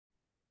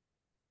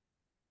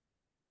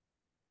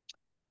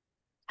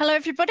Hello,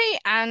 everybody,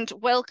 and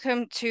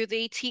welcome to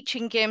the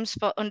Teaching Games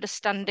for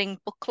Understanding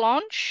book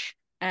launch.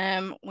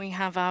 We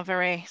have our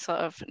very sort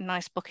of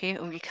nice book here.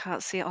 Oh, you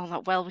can't see it all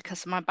that well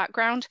because of my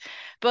background,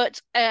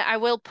 but I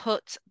will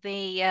put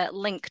the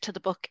link to the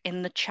book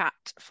in the chat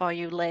for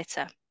you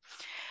later.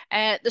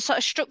 The sort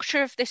of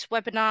structure of this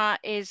webinar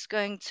is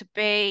going to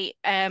be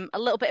a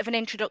little bit of an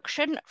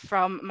introduction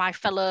from my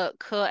fellow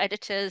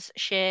co-editors,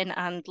 Shane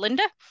and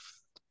Linda.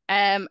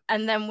 And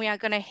then we are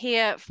going to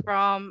hear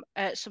from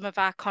some of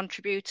our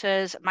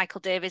contributors, Michael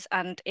Davies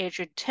and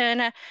Adrian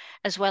Turner,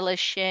 as well as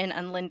Shane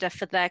and Linda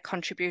for their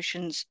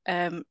contributions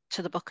to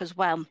the book as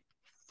well.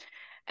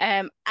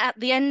 At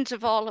the end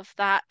of all of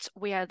that,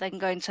 we are then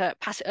going to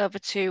pass it over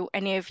to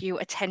any of you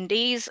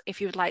attendees.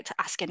 If you would like to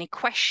ask any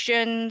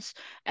questions,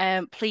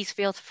 please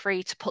feel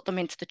free to put them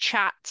into the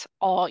chat,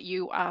 or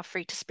you are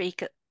free to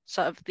speak at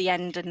sort of the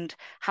end and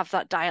have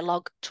that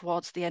dialogue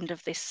towards the end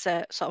of this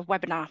sort of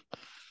webinar.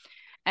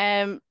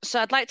 So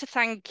I'd like to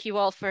thank you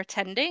all for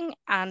attending,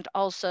 and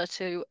also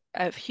to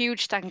a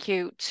huge thank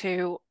you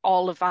to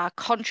all of our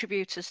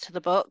contributors to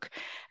the book.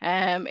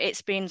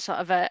 It's been sort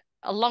of a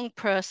long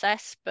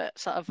process, but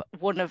sort of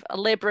one of a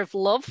labour of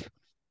love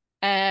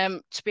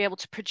to be able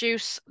to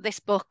produce this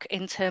book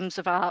in terms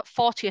of our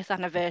 40th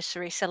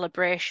anniversary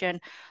celebration,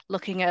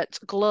 looking at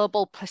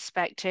global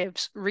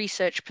perspectives,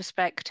 research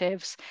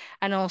perspectives,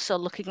 and also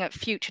looking at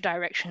future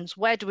directions.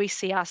 Where do we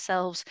see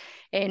ourselves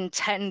in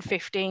 10,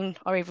 15,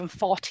 or even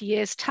 40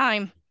 years'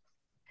 time?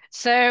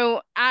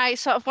 So I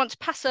sort of want to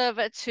pass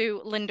over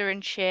to Linda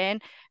and Shane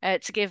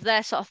to give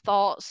their sort of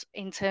thoughts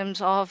in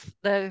terms of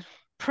the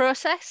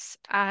process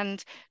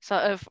and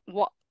sort of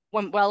what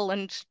went well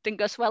and didn't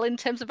go so well in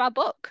terms of our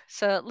book.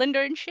 So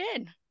Linda and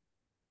Shane.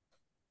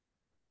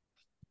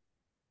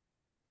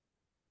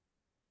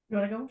 You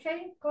want to go,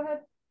 Shane? Go ahead.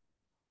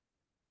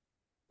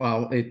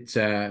 Well, it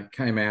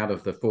came out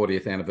of the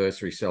 40th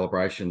anniversary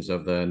celebrations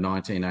of the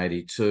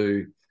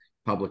 1982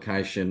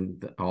 publication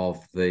of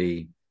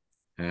the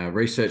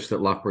research that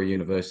Loughborough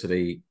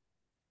University,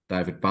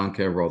 David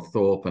Bunker, Rod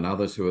Thorpe and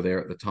others who were there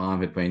at the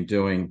time had been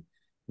doing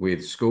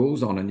with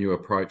schools on a new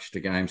approach to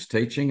games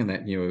teaching, and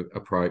that new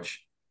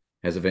approach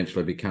has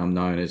eventually become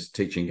known as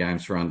Teaching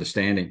Games for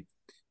Understanding.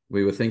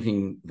 We were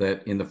thinking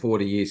that in the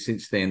 40 years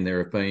since then, there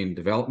have been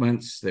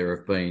developments, there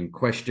have been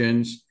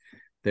questions,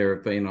 there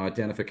have been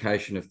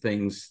identification of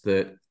things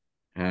that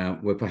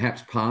were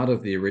perhaps part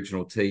of the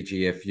original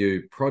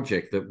TGfU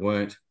project that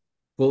weren't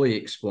fully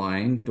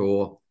explained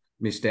or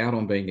missed out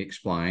on being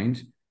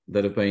explained,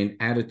 that have been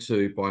added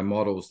to by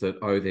models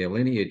that owe their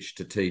lineage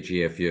to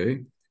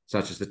TGfU,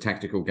 such as the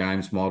tactical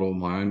games model,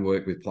 my own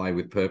work with Play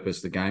with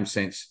Purpose, the Game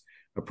Sense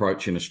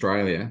approach in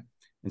Australia.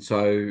 And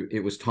so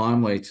it was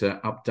timely to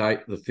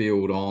update the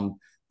field on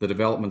the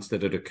developments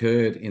that had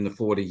occurred in the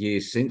 40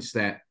 years since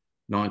that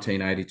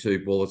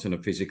 1982 Bulletin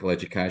of Physical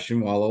Education,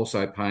 while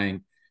also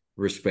paying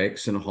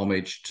respects and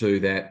homage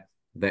to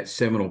that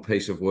seminal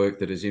piece of work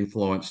that has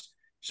influenced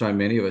so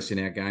many of us in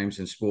our games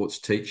and sports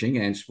teaching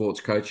and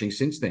sports coaching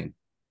since then.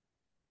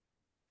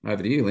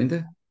 Over to you,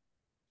 Linda.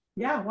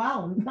 Yeah,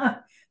 wow.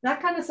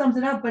 That kind of sums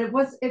it up, but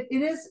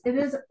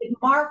it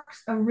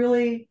marks a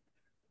really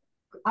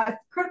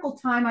critical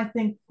time, I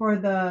think, for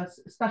the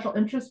special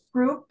interest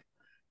group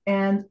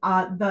and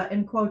the,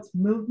 in quotes,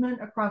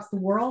 movement across the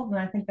world. And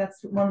I think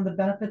that's one of the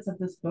benefits of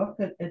this book.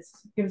 It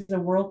gives a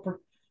world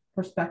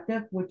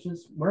perspective, which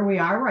is where we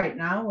are right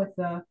now with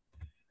the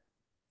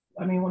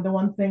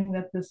one thing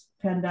that this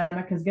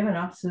pandemic has given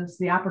us is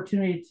the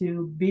opportunity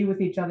to be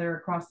with each other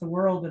across the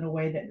world in a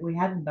way that we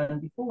hadn't done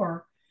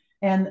before.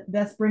 And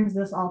this brings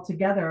this all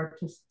together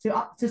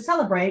to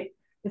celebrate.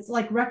 It's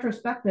like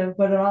retrospective,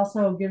 but it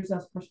also gives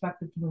us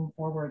perspective to move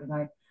forward.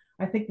 And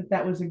I think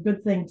that was a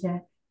good thing to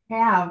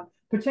have,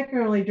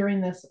 particularly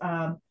during this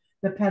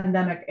the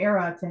pandemic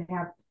era, to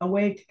have a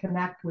way to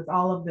connect with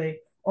all of the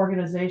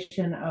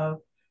organization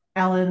of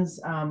Ellen's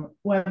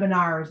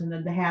webinars, and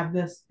then to have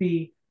this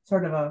be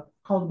sort of a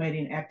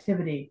culminating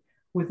activity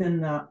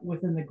within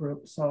the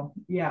group. So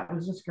yeah, it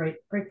was just great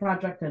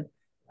project, and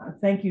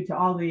thank you to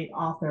all the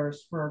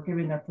authors for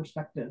giving their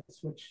perspectives,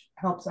 which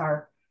helps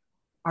our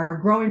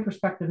growing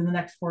perspective in the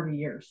next 40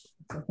 years.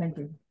 So thank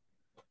you.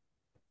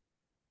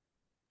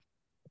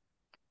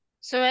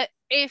 So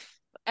if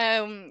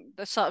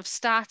the sort of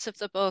start of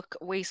the book,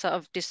 we sort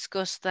of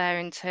discussed there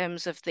in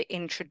terms of the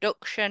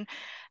introduction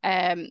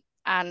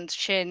and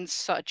Shane's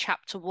sort of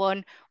chapter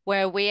 1,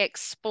 where we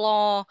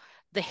explore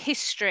the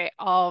history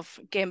of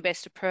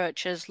game-based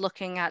approaches,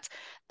 looking at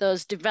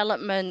those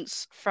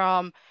developments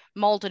from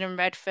Malden and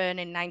Redfern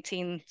in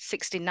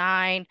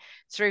 1969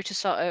 through to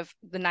sort of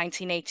the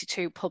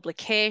 1982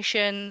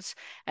 publications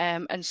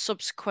and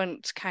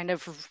subsequent kind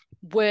of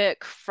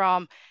work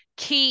from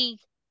key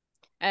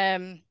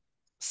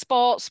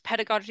sports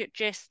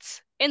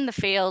pedagogists in the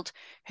field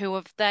who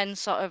have then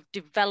sort of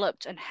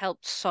developed and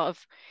helped sort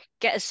of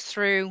get us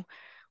through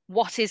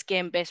what is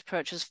game-based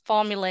approaches,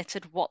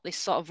 formulated what this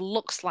sort of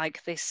looks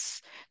like,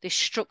 this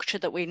structure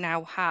that we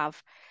now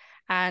have.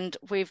 And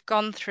we've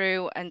gone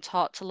through and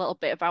talked a little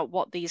bit about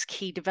what these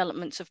key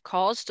developments have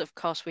caused. Of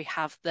course, we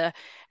have the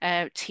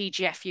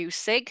TGfU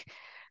SIG,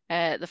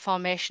 the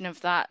formation of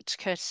that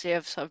courtesy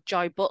of sort of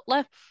Joy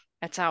Butler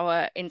at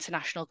our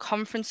international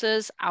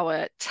conferences,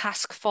 our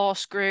task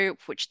force group,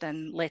 which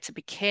then later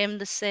became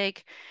the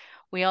SIG.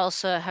 We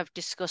also have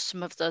discussed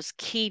some of those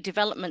key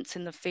developments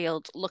in the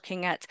field,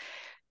 looking at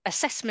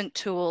assessment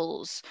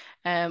tools.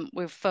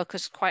 We've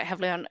focused quite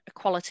heavily on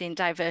equality and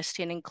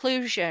diversity and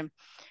inclusion.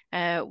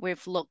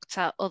 We've looked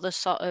at other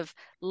sort of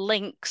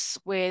links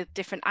with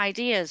different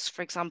ideas,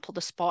 for example,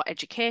 the sport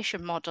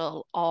education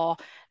model or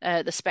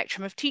the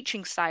spectrum of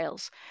teaching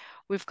styles.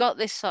 We've got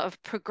this sort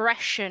of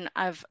progression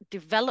of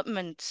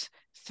development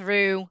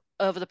through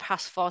over the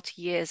past 40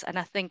 years, and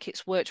I think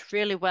it's worked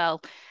really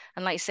well.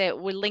 And like I say,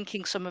 we're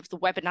linking some of the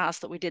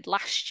webinars that we did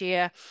last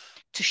year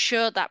to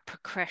show that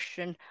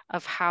progression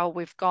of how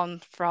we've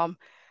gone from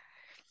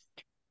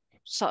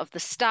sort of the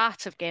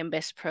start of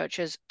game-based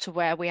approaches to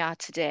where we are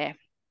today.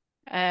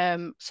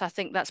 So I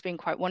think that's been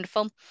quite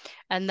wonderful.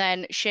 And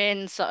then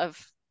Shane's sort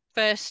of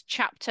first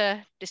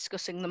chapter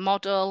discussing the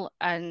model.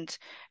 And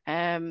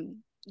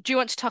do you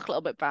want to talk a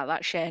little bit about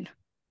that, Shane?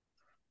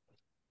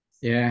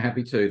 Yeah,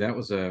 happy to. That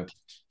was a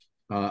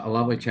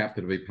lovely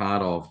chapter to be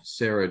part of.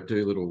 Sarah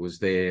Doolittle was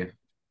there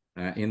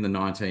in the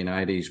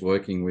 1980s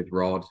working with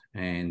Rod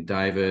and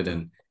David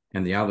and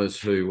the others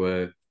who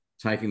were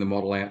taking the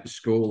model out to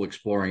school,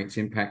 exploring its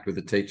impact with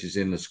the teachers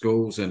in the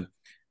schools and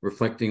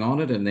reflecting on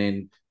it. And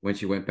then when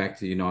she went back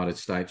to the United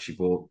States, she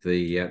brought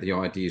the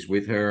ideas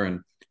with her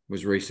and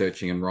was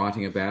researching and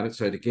writing about it.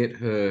 So to get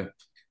her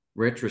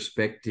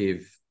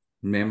retrospective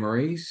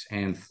memories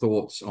and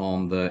thoughts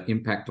on the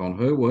impact on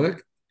her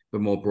work, but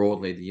more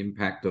broadly, the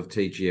impact of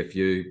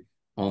TGfU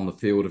on the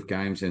field of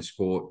games and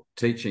sport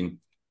teaching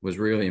was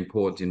really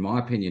important, in my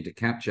opinion, to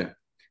capture.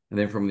 And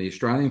then from the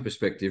Australian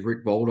perspective,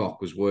 Rick Baldock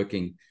was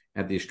working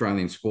at the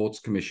Australian Sports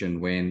Commission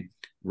when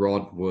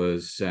Rod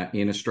was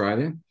in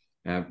Australia.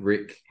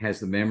 Rick has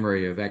the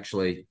memory of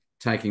actually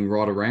taking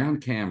Rod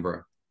around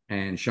Canberra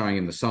and showing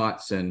him the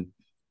sights. And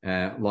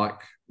like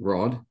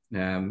Rod,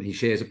 he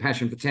shares a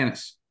passion for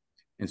tennis.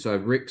 And so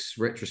Rick's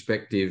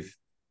retrospective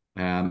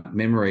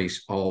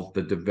memories of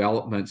the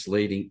developments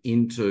leading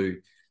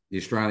into the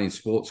Australian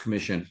Sports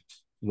Commission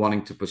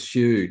wanting to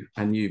pursue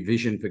a new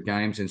vision for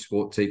games and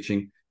sport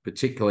teaching,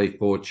 particularly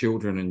for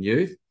children and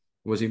youth,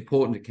 was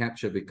important to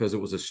capture because it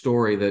was a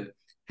story that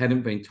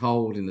hadn't been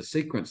told in the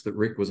sequence that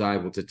Rick was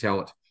able to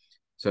tell it.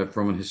 So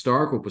from a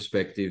historical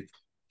perspective,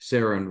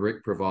 Sarah and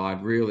Rick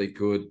provide really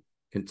good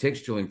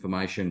contextual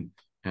information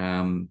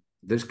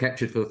that's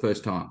captured for the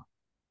first time.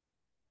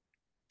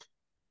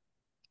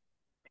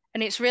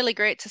 And it's really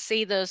great to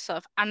see those sort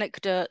of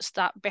anecdotes,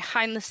 that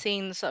behind the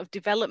scenes sort of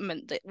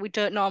development that we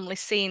don't normally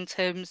see in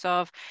terms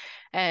of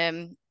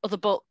other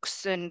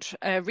books and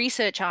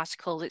research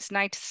articles. It's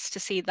nice to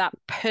see that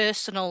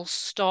personal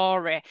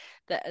story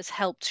that has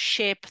helped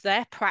shape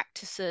their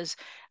practices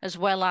as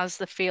well as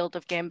the field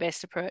of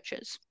game-based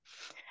approaches.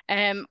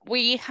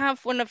 We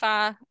have one of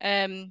our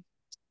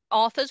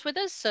authors with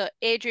us, so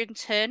Adrian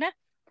Turner,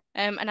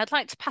 and I'd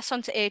like to pass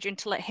on to Adrian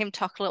to let him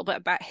talk a little bit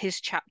about his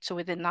chapter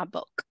within that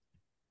book.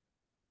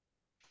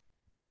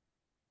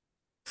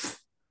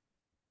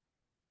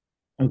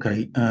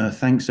 Okay,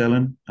 thanks,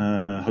 Ellen.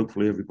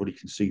 Hopefully everybody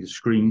can see the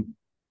screen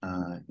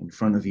in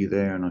front of you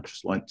there, and I'd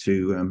just like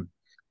to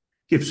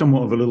give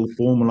somewhat of a little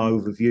formal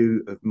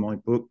overview of my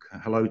book.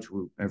 Hello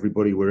to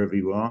everybody wherever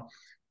you are,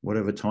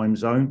 whatever time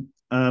zone.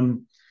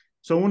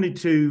 So I wanted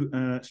to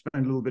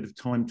spend a little bit of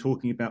time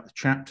talking about the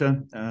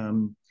chapter.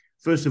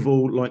 First of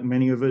all, like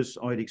many of us,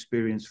 I'd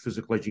experienced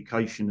physical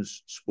education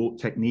as sport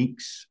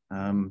techniques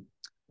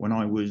when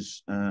I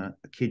was a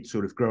kid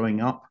sort of growing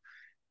up.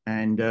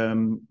 And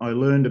I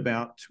learned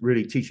about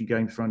really teaching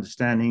games for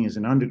understanding as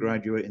an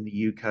undergraduate in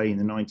the UK in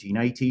the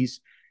 1980s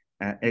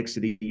at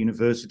Exeter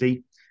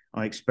University.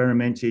 I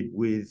experimented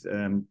with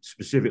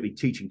specifically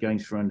teaching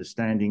games for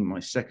understanding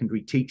my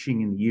secondary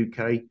teaching in the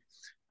UK.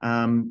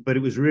 But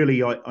it was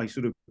really, I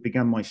sort of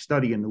began my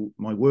study and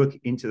my work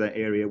into that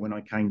area when I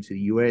came to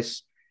the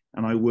US.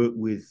 And I worked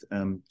with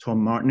Tom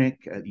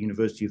Martinek at the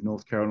University of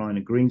North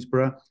Carolina,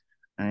 Greensboro.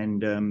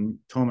 And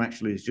Tom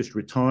actually has just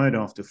retired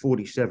after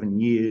 47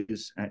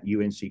 years at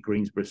UNC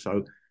Greensboro,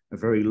 so a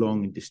very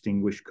long and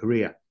distinguished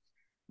career.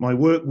 My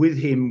work with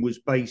him was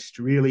based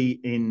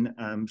really in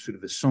sort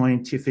of a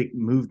scientific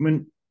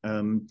movement,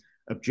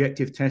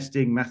 objective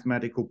testing,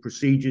 mathematical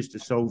procedures to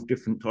solve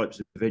different types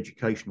of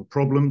educational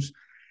problems.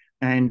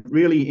 And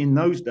really in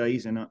those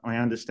days, and I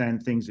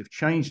understand things have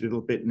changed a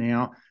little bit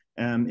now,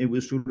 it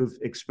was sort of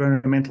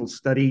experimental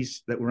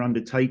studies that were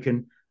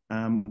undertaken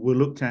were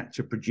looked at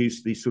to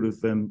produce the sort of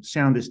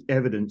soundest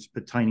evidence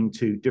pertaining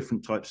to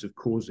different types of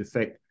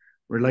cause-effect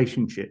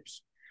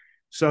relationships.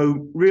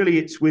 So really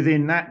it's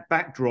within that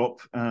backdrop,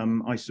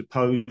 I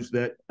suppose,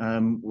 that I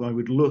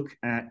would look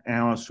at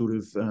our sort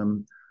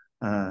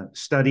of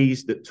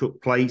studies that took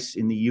place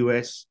in the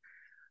US.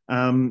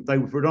 They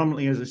were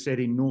predominantly, as I said,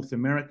 in North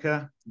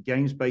America,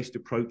 games-based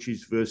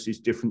approaches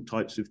versus different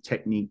types of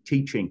technique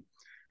teaching.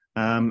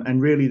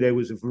 And really there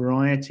was a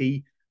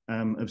variety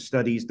of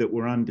studies that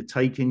were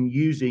undertaken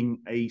using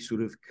a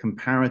sort of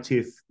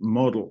comparative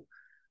model.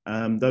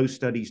 Those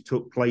studies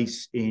took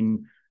place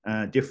in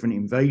different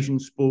invasion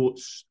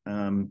sports,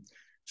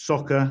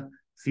 soccer,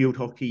 field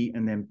hockey,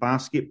 and then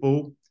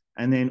basketball,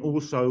 and then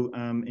also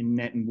in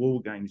net and wall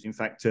games. In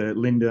fact,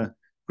 Linda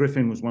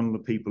Griffin was one of the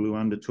people who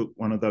undertook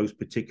one of those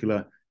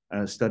particular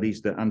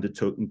studies that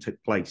undertook and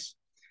took place.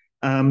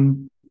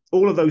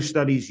 All of those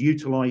studies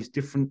utilized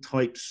different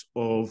types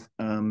of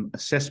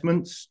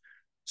assessments.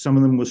 Some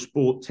of them were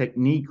sport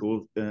technique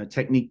or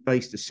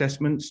technique-based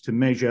assessments to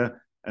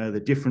measure the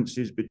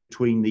differences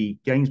between the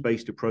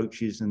games-based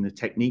approaches and the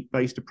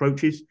technique-based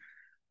approaches.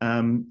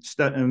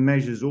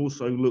 Measures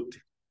also looked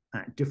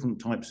at different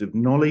types of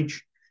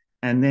knowledge.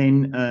 And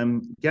then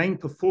game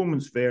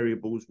performance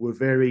variables were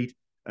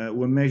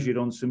measured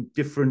on some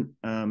different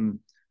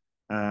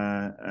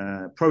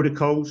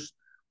protocols.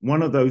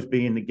 One of those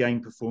being the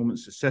game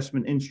performance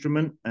assessment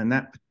instrument, and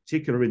that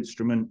particular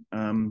instrument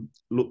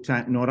looked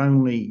at not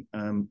only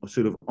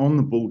sort of on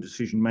the ball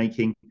decision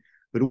making,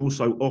 but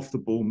also off the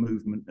ball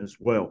movement as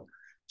well.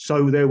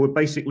 So there were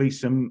basically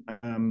some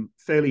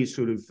fairly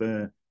sort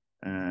of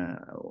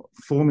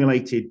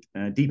formulated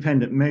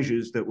dependent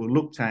measures that were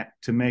looked at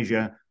to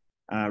measure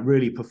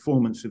really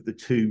performance of the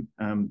two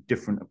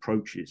different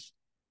approaches.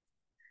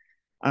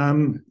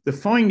 The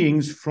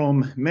findings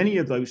from many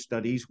of those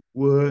studies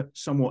were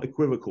somewhat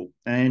equivocal,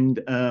 and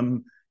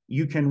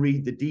you can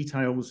read the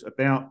details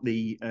about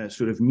the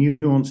sort of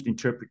nuanced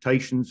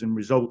interpretations and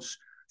results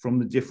from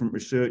the different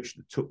research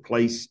that took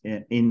place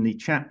in the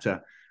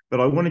chapter. But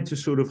I wanted to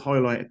sort of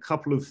highlight a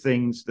couple of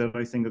things that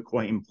I think are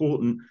quite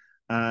important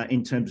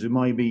in terms of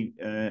maybe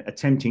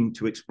attempting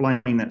to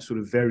explain that sort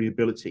of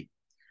variability.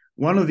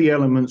 One of the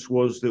elements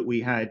was that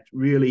we had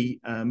really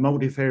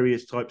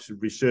multifarious types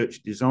of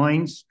research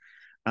designs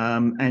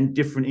and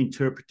different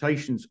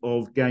interpretations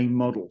of game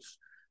models.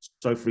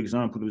 So, for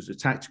example, there was a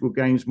tactical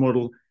games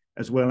model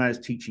as well as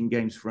teaching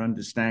games for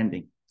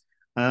understanding.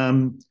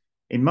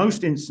 In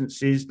most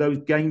instances, those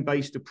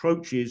game-based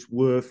approaches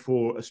were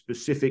for a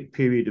specific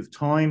period of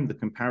time. The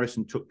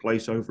comparison took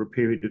place over a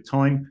period of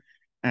time.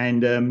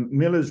 And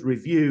Miller's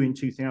review in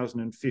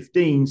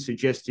 2015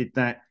 suggested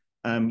that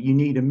you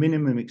need a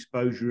minimum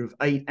exposure of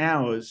 8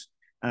 hours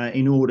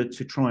in order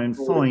to try and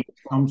find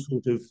some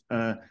sort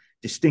of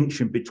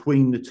distinction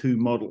between the two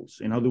models.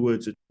 In other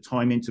words, a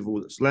time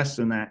interval that's less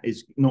than that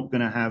is not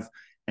going to have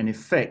an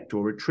effect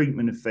or a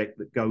treatment effect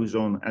that goes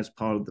on as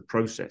part of the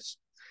process.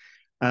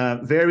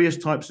 Various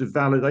types of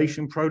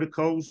validation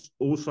protocols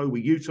also were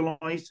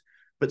utilized,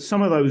 but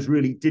some of those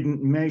really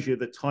didn't measure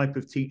the type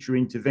of teacher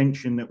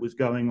intervention that was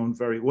going on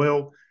very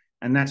well.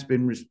 And that's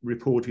been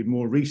reported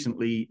more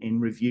recently in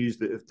reviews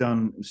that have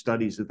done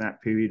studies of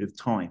that period of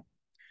time.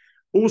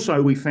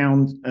 Also, we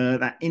found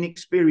that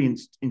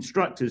inexperienced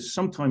instructors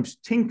sometimes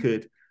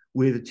tinkered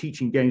with a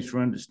teaching games for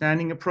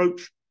understanding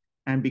approach.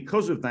 And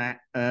because of that,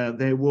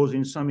 there was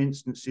in some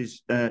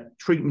instances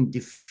treatment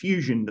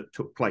diffusion that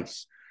took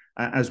place,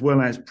 as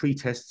well as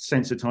pre-test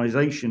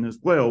sensitization as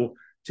well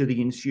to the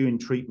ensuing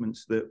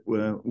treatments that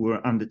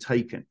were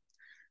undertaken.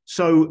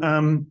 So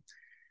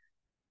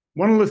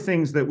one of the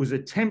things that was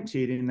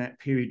attempted in that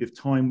period of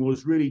time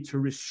was really to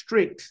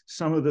restrict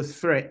some of the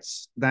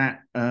threats that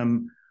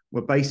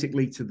were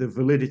basically to the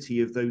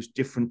validity of those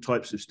different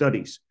types of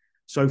studies.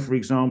 So, for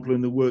example,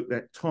 in the work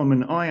that Tom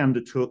and I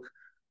undertook,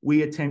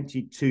 we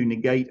attempted to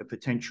negate a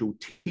potential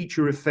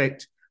teacher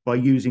effect by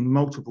using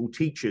multiple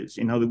teachers.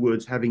 In other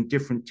words, having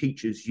different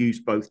teachers use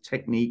both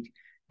technique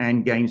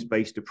and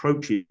games-based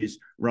approaches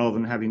rather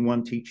than having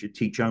one teacher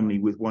teach only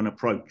with one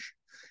approach.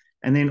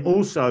 And then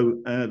also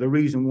the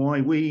reason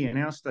why we in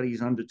our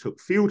studies undertook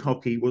field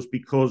hockey was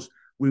because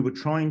we were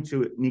trying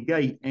to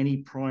negate any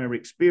prior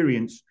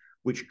experience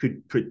which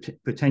could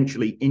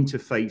potentially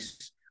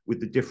interface with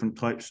the different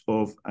types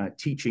of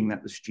teaching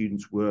that the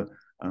students were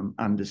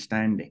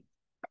understanding.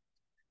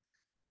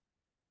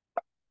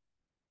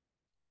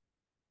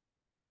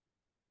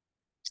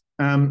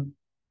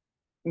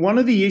 One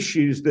of the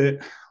issues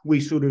that we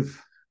sort of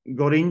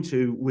got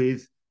into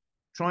with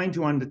trying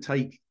to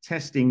undertake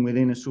testing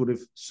within a sort of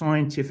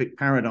scientific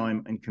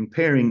paradigm and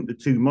comparing the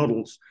two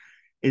models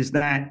is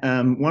that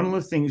one of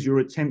the things you're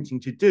attempting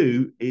to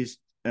do is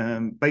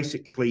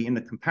basically in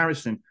the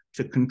comparison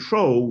to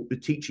control the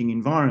teaching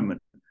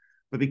environment.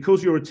 But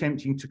because you're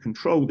attempting to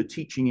control the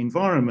teaching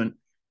environment,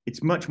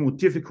 it's much more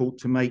difficult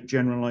to make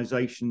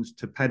generalizations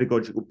to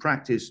pedagogical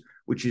practice,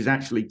 which is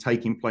actually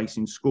taking place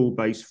in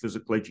school-based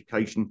physical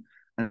education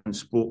and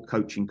sport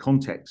coaching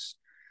contexts.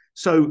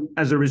 So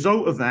as a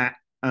result of that,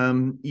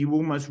 you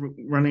almost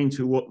run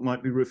into what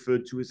might be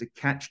referred to as a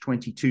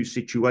catch-22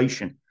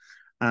 situation.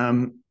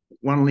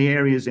 One of the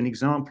areas, an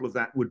example of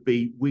that would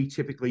be we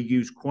typically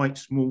use quite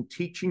small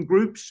teaching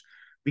groups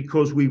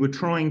because we were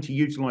trying to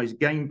utilize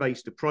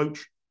game-based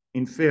approach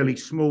in fairly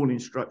small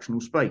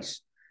instructional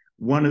space.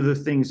 One of the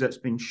things that's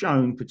been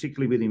shown,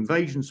 particularly with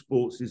invasion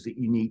sports, is that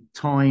you need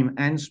time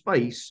and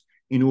space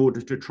in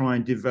order to try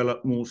and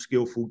develop more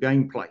skillful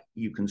gameplay.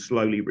 You can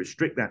slowly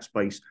restrict that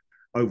space,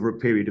 over a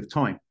period of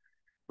time.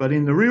 But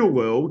in the real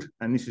world,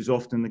 and this is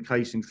often the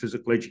case in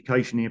physical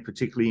education here,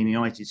 particularly in the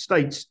United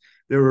States,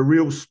 there are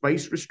real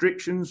space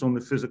restrictions on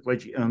the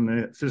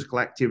physical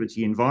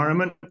activity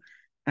environment,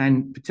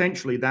 and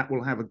potentially that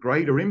will have a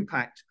greater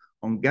impact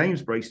on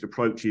games-based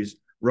approaches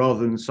rather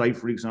than, say,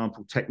 for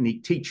example,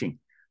 technique teaching.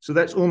 So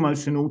that's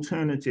almost an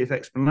alternative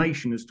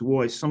explanation as to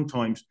why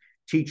sometimes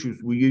teachers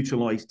will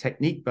utilize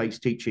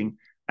technique-based teaching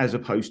as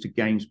opposed to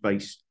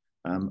games-based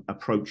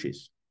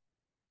approaches.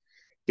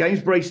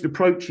 Games-based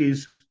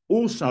approaches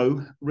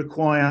also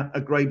require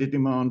a greater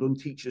demand on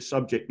teacher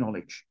subject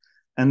knowledge.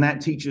 And that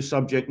teacher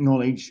subject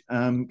knowledge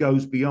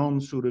goes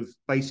beyond sort of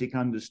basic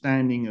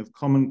understanding of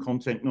common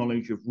content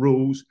knowledge of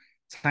rules,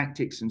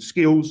 tactics, and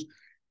skills.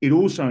 It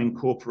also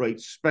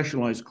incorporates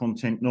specialized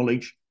content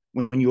knowledge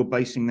when you're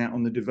basing that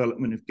on the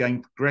development of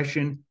game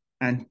progression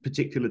and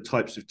particular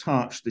types of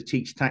tasks to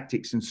teach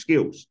tactics and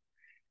skills.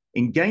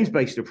 In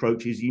games-based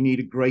approaches, you need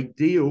a great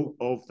deal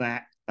of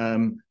that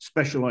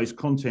specialized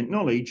content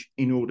knowledge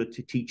in order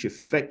to teach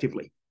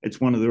effectively. It's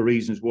one of the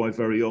reasons why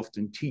very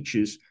often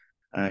teachers,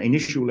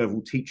 initial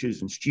level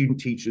teachers and student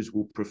teachers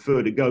will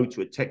prefer to go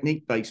to a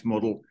technique-based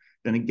model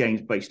than a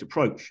games-based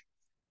approach.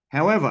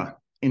 However,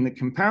 in the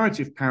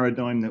comparative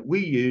paradigm that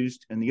we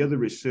used and the other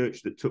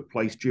research that took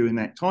place during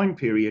that time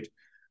period,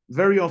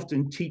 very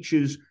often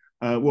teachers,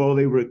 while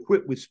they were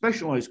equipped with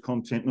specialized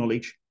content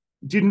knowledge,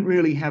 didn't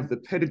really have the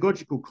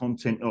pedagogical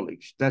content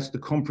knowledge. That's the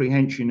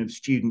comprehension of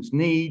students'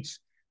 needs,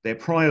 their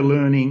prior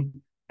learning,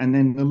 and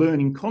then the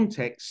learning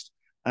context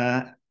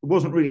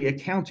wasn't really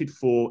accounted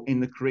for in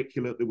the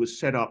curricula that was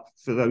set up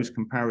for those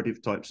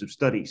comparative types of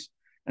studies.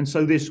 And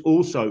so this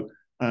also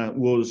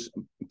was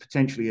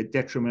potentially a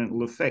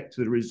detrimental effect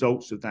to the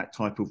results of that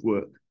type of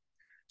work.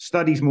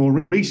 Studies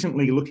more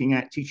recently looking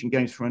at teaching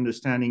games for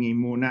understanding in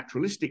more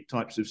naturalistic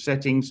types of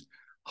settings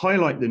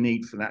highlight the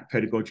need for that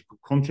pedagogical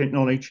content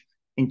knowledge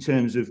in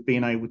terms of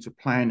being able to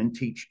plan and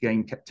teach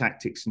game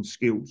tactics and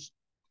skills.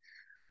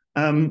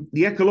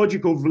 The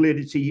ecological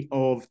validity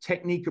of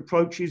technique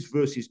approaches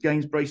versus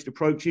games-based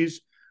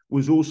approaches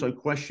was also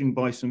questioned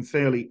by some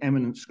fairly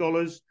eminent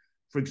scholars.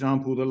 For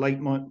example, the late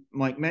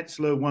Mike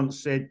Metzler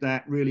once said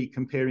that really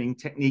comparing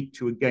technique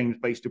to a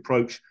games-based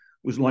approach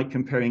was like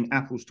comparing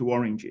apples to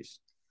oranges.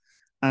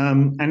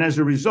 And as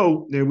a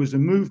result, there was a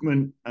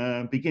movement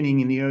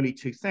beginning in the early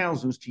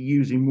 2000s to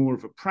using more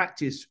of a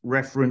practice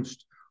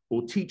referenced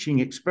or teaching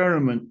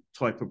experiment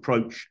type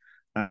approach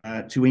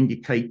to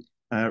indicate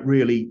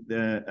really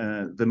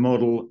the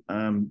model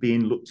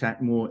being looked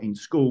at more in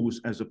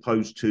schools as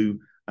opposed to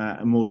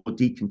a more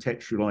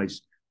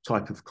decontextualized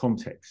type of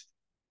context.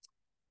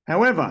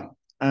 However,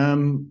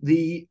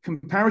 the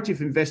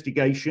comparative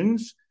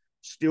investigations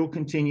still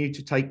continue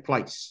to take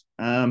place.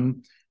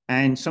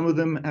 And some of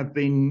them have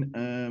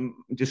been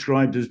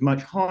described as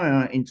much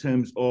higher in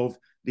terms of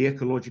the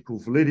ecological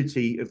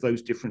validity of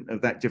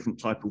that different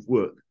type of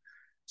work.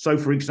 So,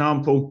 for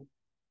example,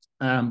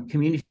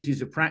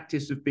 communities of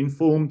practice have been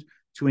formed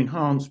to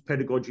enhance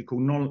pedagogical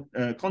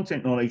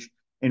content knowledge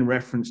in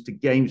reference to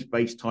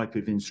games-based type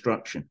of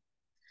instruction.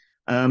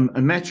 A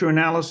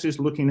meta-analysis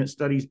looking at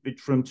studies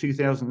from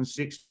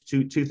 2006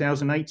 to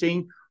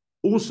 2018,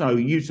 also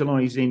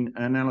utilizing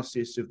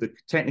analysis of the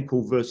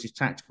technical versus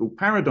tactical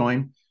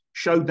paradigm,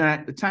 showed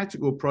that the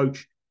tactical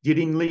approach did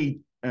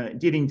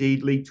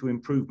indeed lead to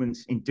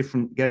improvements in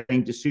different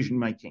game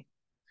decision-making.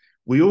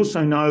 We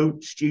also know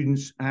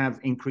students have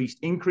increased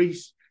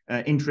interest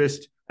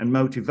and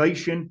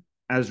motivation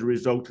as a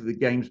result of the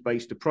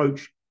games-based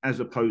approach, as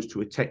opposed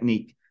to a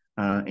technique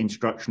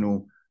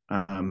instructional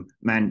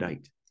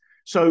mandate.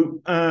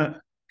 So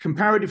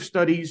comparative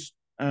studies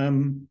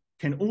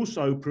can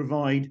also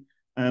provide,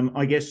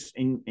 I guess,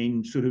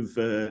 in sort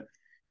of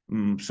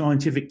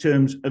scientific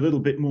terms, a little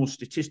bit more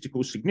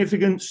statistical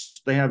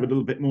significance. They have a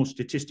little bit more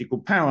statistical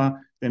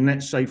power than,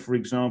 let's say, for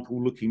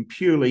example, looking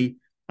purely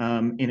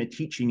in a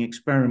teaching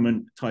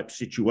experiment type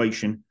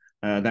situation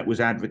that was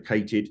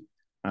advocated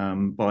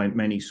by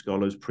many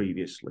scholars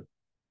previously.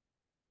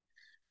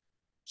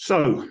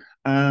 So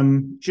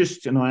and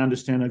I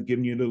understand I've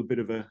given you a little bit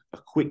of a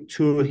quick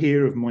tour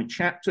here of my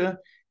chapter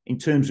in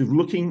terms of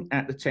looking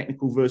at the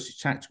technical versus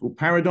tactical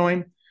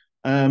paradigm.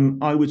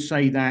 I would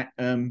say that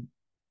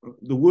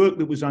the work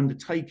that was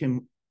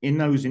undertaken in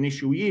those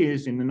initial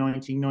years, in the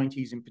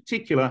 1990s in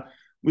particular,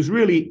 was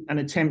really an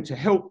attempt to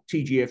help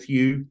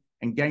TGfU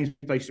and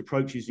games-based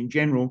approaches in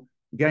general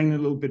gain a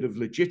little bit of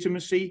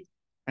legitimacy.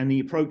 And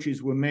the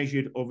approaches were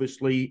measured,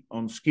 obviously,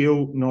 on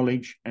skill,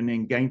 knowledge, and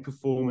then game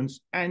performance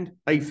and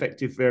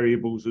affective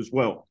variables as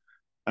well.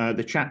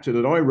 The chapter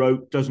that I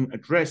wrote doesn't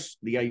address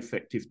the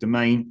affective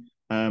domain,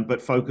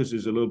 but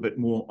focuses a little bit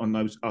more on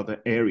those other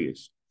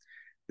areas.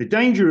 The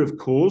danger, of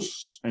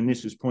course, and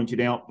this is pointed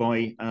out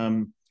by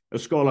a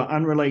scholar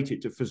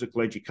unrelated to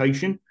physical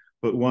education,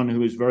 but one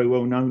who is very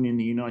well known in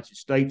the United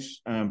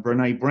States,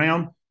 Brené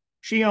Brown.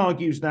 She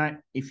argues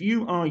that if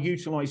you are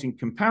utilizing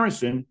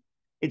comparison,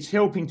 it's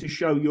helping to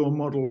show your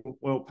model,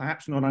 well,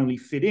 perhaps not only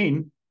fit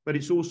in, but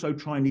it's also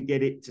trying to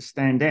get it to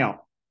stand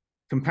out.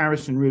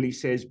 Comparison really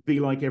says, be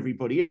like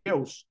everybody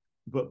else,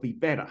 but be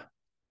better.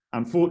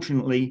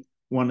 Unfortunately,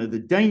 one of the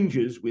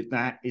dangers with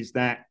that is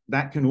that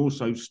that can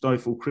also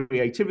stifle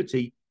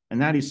creativity,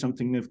 and that is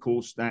something, of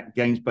course, that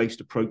games-based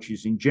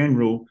approaches in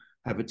general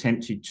have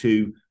attempted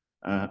to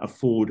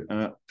afford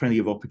plenty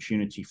of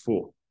opportunity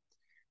for.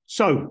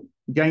 So,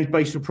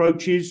 games-based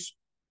approaches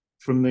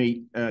from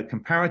the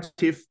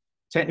comparative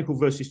technical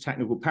versus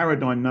technical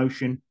paradigm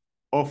notion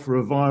offer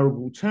a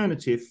viable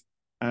alternative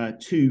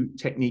to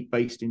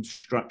technique-based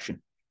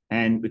instruction.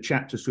 And the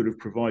chapter sort of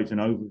provides an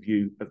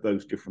overview of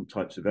those different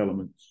types of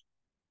elements.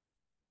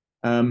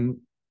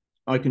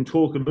 I can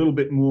talk a little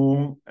bit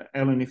more,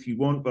 Ellen, if you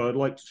want, but I'd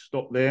like to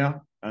stop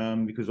there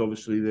because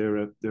obviously there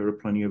are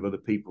plenty of other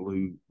people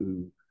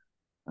who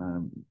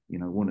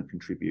want to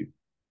contribute.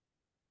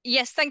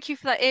 Yes, thank you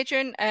for that,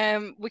 Adrian.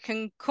 We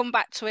can come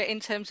back to it in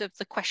terms of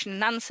the question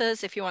and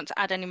answers if you want to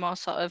add any more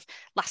sort of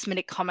last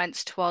minute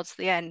comments towards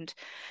the end.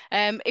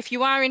 If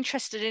you are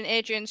interested in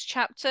Adrian's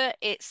chapter,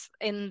 it's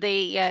in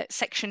the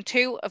section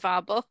 2 of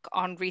our book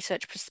on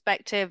research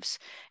perspectives.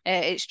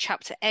 It's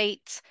chapter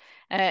 8,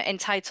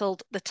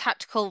 entitled The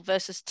Tactical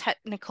versus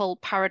Technical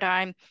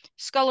Paradigm,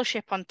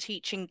 Scholarship on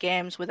Teaching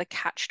Games with a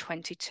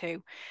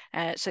Catch-22.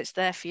 So it's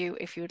there for you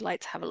if you would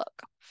like to have a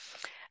look.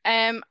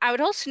 I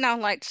would also now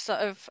like to sort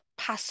of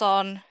pass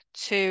on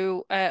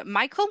to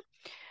Michael,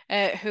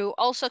 who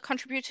also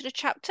contributed a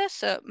chapter.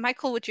 So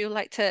Michael, would you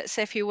like to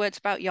say a few words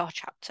about your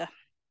chapter?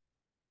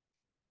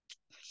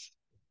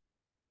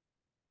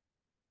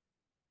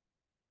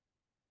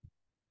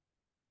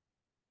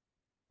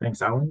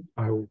 Thanks, Alan.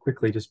 I will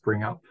quickly just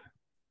bring up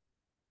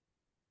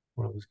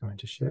what I was going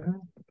to share.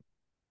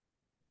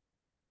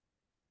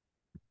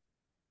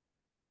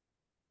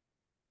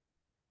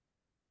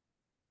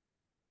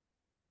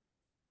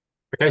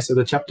 Okay, so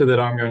the chapter that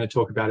I'm going to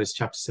talk about is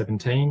chapter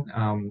 17.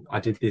 I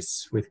did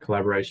this with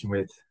collaboration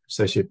with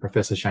Associate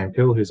Professor Shane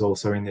Pill, who's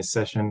also in this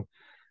session,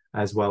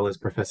 as well as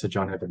Professor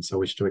John Evans. So I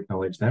wish to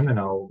acknowledge them, and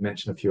I'll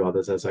mention a few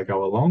others as I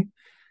go along.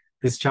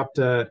 This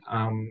chapter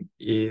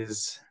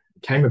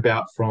came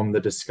about from the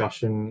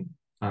discussion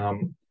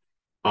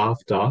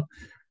after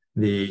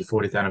the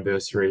 40th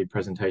anniversary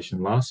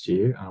presentation last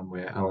year,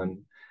 where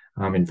Alan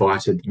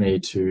invited me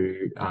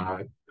to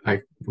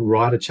I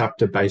write a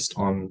chapter based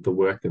on the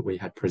work that we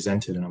had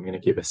presented, and I'm going to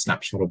give a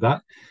snapshot of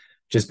that,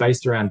 which is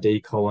based around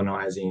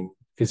decolonizing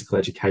physical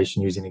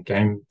education using a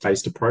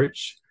game-based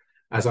approach.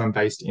 As I'm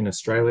based in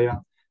Australia,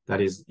 that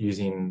is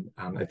using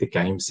the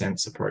game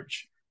sense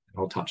approach.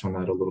 I'll touch on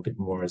that a little bit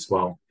more as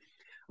well.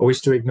 I wish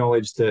to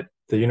acknowledge that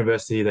the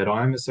university that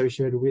I'm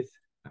associated with,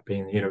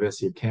 being the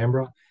University of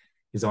Canberra,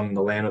 is on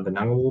the land of the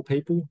Ngunnawal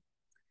people.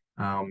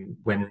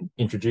 When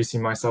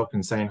introducing myself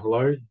and saying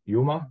hello,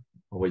 Yuma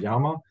or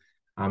Yama,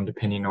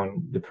 depending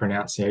on the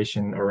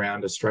pronunciation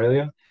around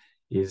Australia,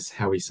 is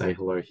how we say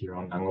hello here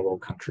on Ngunnawal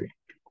country.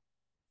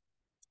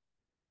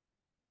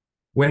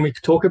 When we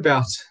talk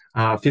about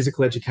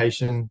physical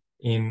education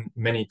in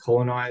many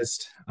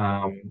colonized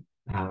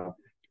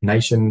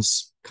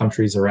nations,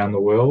 countries around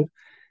the world,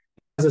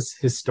 there's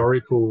a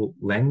historical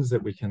lens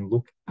that we can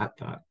look at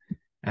that,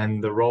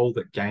 and the role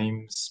that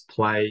games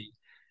play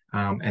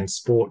and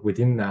sport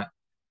within that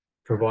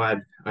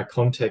provide a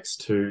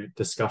context to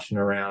discussion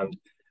around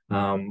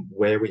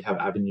where we have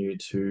avenue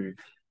to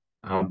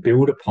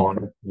build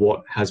upon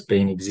what has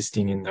been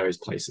existing in those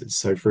places.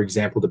 So, for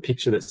example, the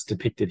picture that's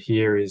depicted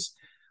here is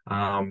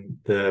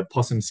the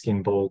possum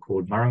skin ball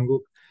called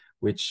Maranguk,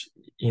 which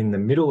in the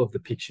middle of the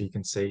picture you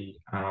can see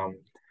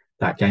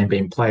that game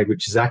being played,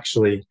 which is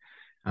actually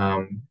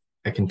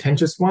a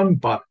contentious one,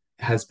 but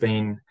has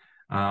been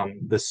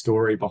the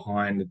story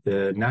behind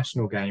the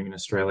national game in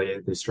Australia,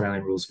 the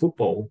Australian rules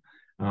football,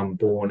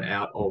 born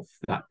out of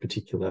that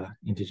particular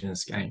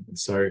Indigenous game. And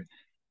so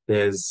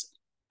there's,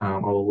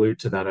 I'll allude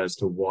to that as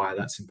to why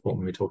that's important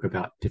when we talk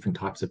about different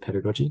types of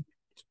pedagogy.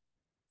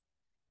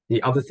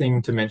 The other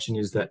thing to mention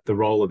is that the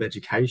role of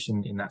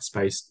education in that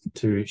space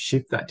to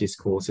shift that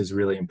discourse is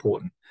really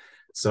important.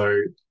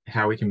 So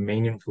how we can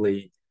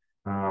meaningfully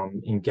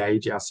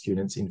engage our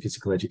students in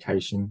physical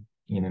education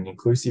in an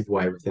inclusive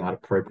way without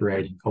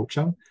appropriating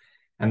culture.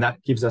 And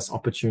that gives us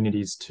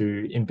opportunities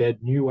to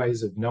embed new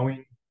ways of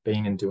knowing,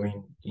 being and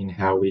doing in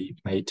how we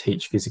may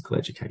teach physical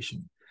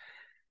education.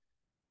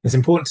 It's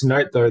important to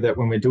note, though, that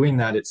when we're doing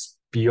that, it's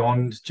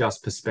beyond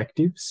just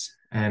perspectives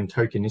and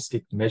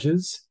tokenistic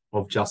measures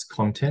of just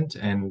content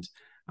and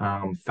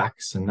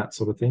facts and that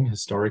sort of thing,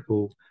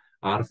 historical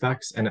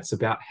artifacts, and it's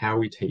about how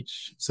we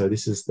teach. So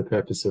this is the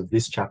purpose of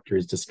this chapter,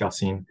 is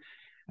discussing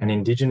an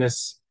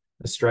Indigenous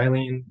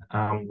Australian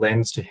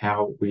lens to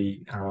how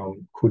we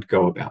could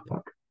go about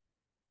that.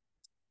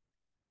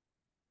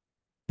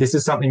 This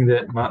is something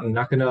that Martin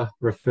Nakana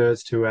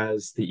refers to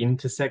as the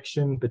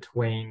intersection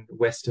between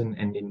Western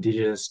and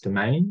Indigenous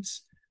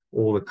domains,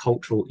 or the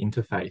cultural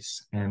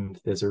interface. And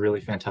there's a really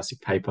fantastic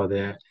paper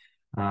there,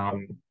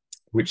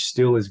 which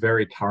still is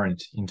very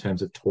current in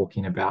terms of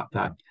talking about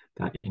that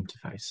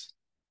interface.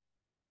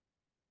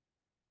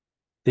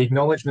 The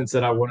acknowledgements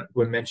that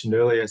were mentioned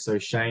earlier, so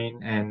Shane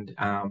and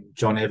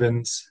John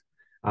Evans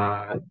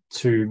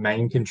two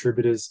main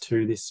contributors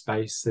to this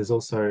space. There's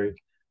also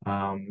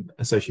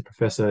Associate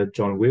Professor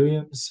John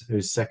Williams,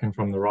 who's second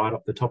from the right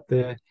up the top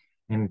there,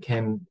 and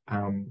Ken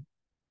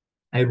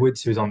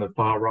Edwards, who's on the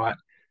far right,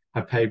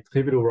 have played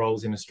pivotal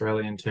roles in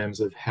Australia in terms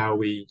of how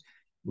we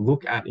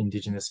look at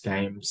Indigenous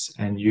games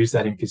and use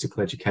that in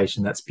physical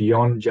education that's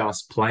beyond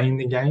just playing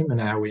the game, and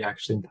how we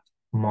actually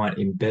might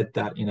embed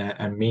that in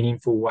a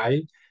meaningful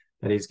way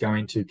that is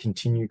going to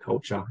continue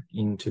culture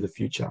into the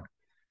future.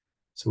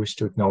 So I wish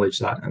to acknowledge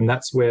that. And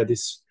that's where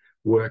this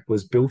work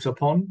was built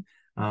upon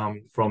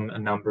from a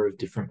number of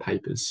different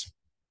papers.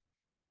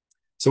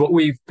 So what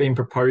we've been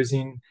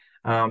proposing,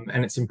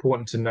 and it's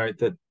important to note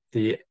that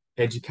the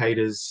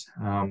educators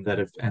and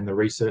the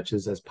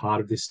researchers as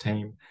part of this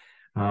team,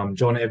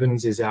 John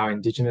Evans is our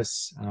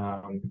Indigenous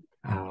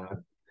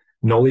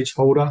knowledge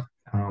holder,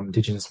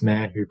 Indigenous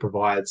man who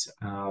provides,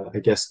 I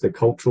guess, the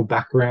cultural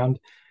background.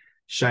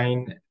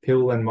 Shane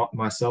Pill and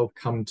myself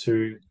come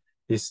to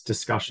this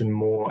discussion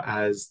more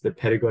as the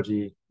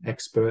pedagogy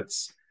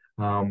experts,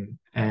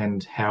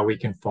 and how we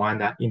can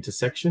find that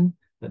intersection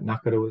that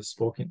Nakara was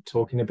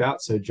talking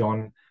about. So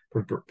John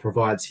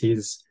provides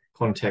his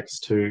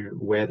context to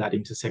where that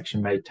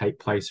intersection may take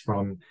place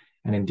from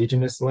an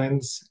Indigenous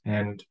lens,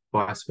 and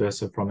vice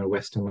versa from a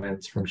Western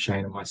lens from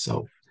Shane and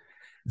myself.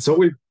 So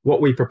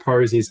what we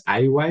propose is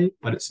a way,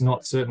 but it's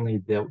not certainly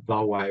the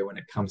way when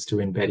it comes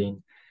to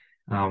embedding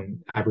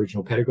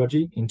Aboriginal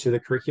pedagogy into the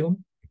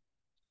curriculum.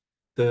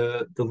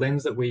 The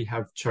lens that we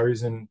have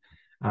chosen,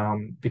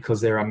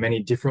 because there are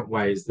many different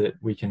ways that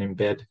we can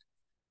embed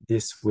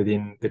this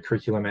within the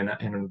curriculum and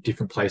in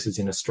different places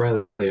in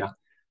Australia.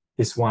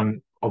 This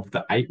one of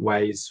the 8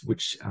 ways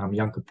which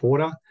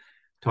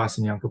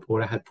Tyson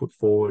Yunkaporta had put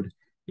forward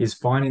is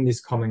finding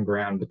this common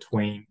ground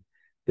between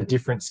the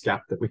difference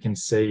gap that we can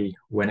see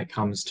when it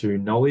comes to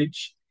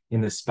knowledge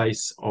in the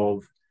space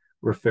of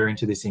referring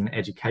to this in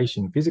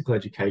education, physical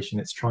education.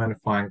 It's trying to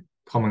find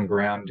common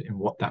ground in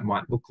what that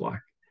might look like.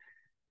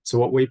 So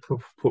what we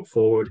put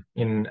forward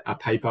in a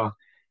paper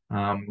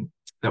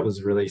that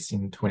was released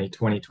in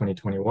 2020,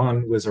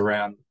 2021 was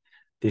around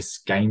this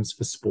games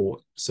for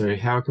sport. So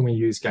how can we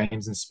use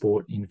games and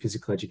sport in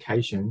physical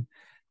education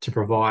to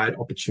provide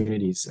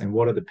opportunities, and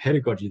what are the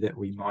pedagogy that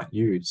we might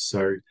use?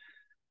 So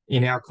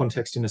in our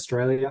context in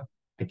Australia,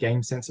 a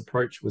game sense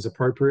approach was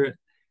appropriate,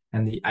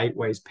 and the 8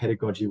 ways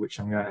pedagogy, which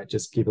I'm going to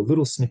just give a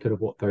little snippet of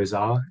what those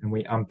are, and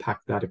we unpack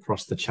that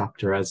across the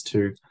chapter as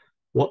to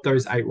what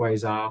those 8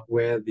 ways are,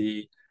 where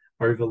the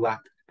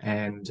overlap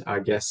and I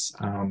guess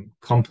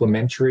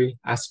complementary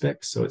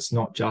aspects. So it's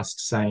not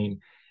just saying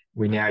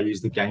we now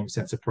use the game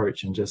sense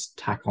approach and just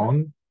tack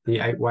on the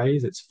 8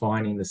 ways. It's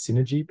finding the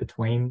synergy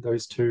between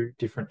those 2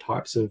 different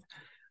types of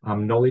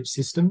knowledge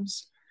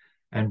systems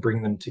and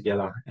bring them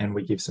together. And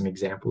we give some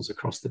examples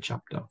across the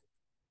chapter.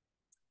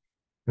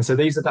 And so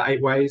these are the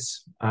 8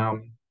 ways,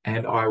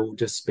 and I will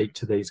just speak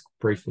to these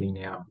briefly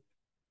now.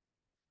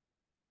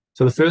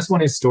 So the first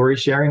one is story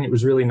sharing. It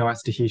was really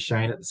nice to hear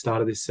Shane at the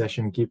start of this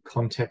session give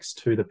context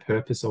to the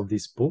purpose of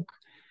this book.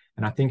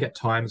 And I think at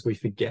times we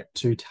forget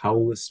to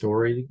tell the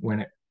story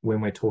when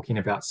we're talking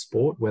about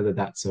sport, whether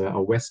that's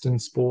a Western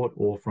sport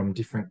or from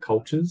different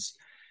cultures,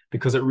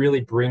 because it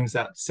really brings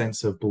that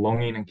sense of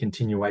belonging and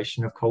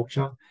continuation of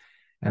culture.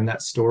 And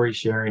that story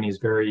sharing is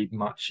very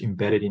much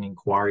embedded in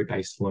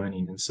inquiry-based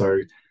learning. And so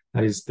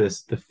that is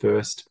the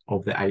first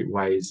of the 8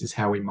 ways, is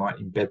how we might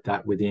embed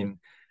that within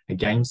a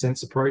game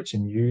sense approach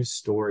and use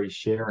story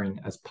sharing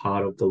as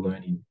part of the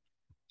learning.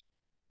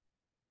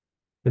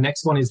 The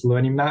next one is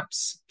learning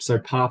maps. So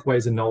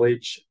pathways of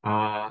knowledge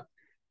are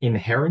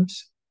inherent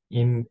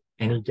in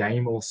any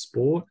game or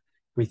sport.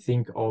 We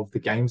think of the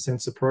game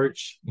sense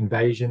approach,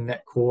 invasion,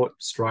 net court,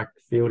 strike,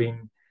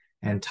 fielding,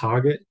 and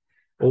target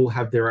all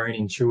have their own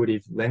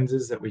intuitive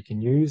lenses that we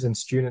can use, and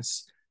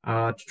students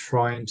are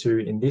trying to,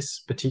 in this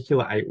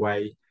particular 8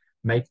 way,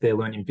 make their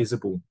learning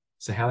visible.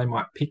 So how they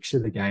might picture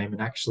the game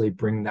and actually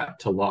bring that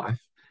to life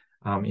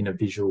in a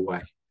visual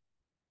way.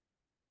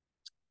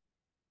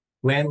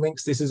 Land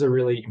links, this is a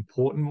really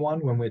important one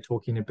when we're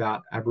talking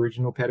about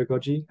Aboriginal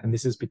pedagogy, and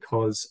this is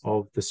because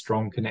of the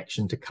strong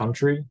connection to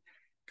country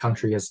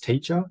as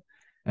teacher,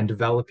 and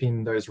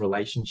developing those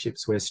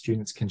relationships where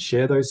students can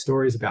share those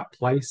stories about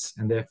place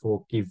and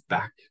therefore give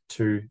back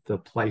to the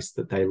place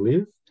that they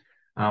live,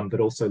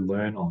 but also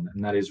learn on.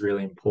 And that is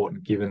really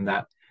important given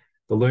that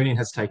the learning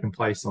has taken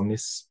place on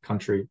this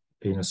country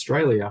in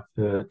Australia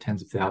for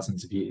tens of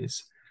thousands of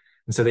years.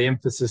 And so the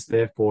emphasis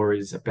therefore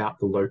is about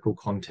the local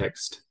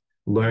context,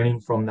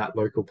 learning from that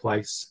local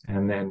place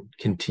and then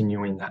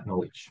continuing that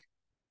knowledge.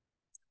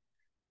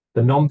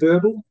 The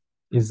non-verbal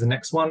is the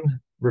next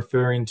one,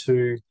 referring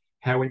to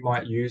how we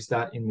might use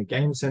that in the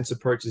game sense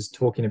approaches,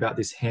 talking about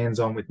this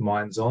hands-on with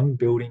minds-on,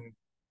 building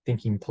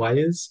thinking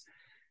players,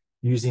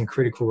 using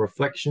critical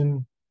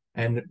reflection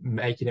and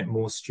making it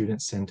more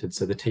student-centered.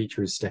 So the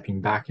teacher is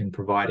stepping back and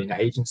providing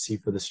agency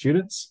for the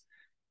students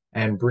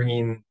and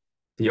bringing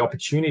the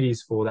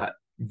opportunities for that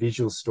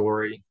visual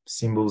story,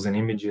 symbols and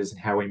images,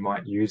 and how we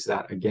might use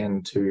that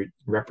again to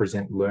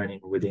represent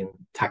learning within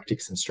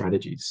tactics and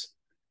strategies.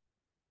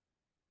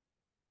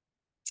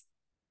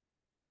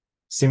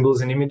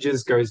 Symbols and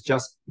images goes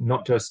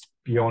not just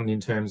beyond in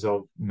terms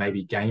of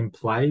maybe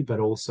gameplay, but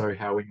also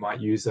how we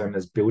might use them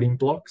as building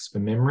blocks for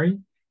memory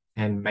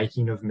and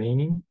making of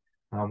meaning,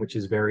 which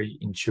is very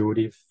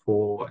intuitive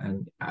for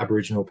an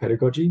Aboriginal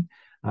pedagogy.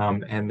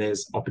 And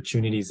there's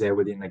opportunities there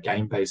within the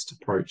game-based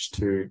approach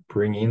to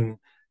bring in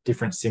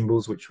different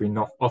symbols, which we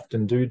not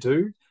often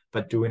do,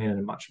 but doing it in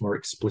a much more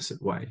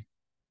explicit way.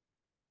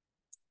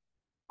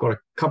 Got a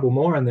couple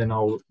more and then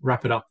I'll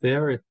wrap it up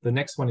there. The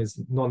next one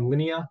is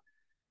non-linear.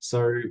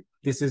 So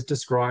this is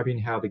describing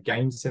how the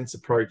game sense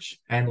approach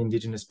and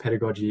Indigenous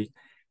pedagogy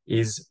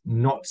is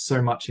not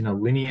so much in a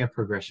linear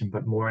progression,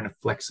 but more in a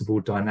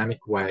flexible,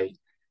 dynamic way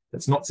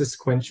that's not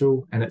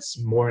sequential and it's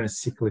more in a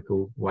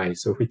cyclical way.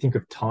 So if we think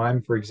of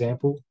time, for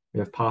example, we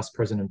have past,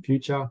 present, and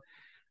future,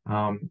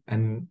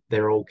 and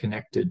they're all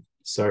connected.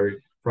 So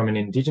from an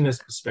Indigenous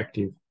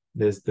perspective,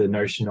 there's the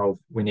notion of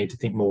we need to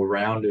think more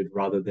rounded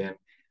rather than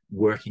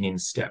working in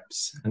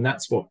steps. And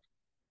that's what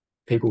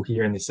people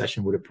here in this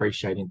session would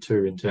appreciate in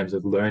terms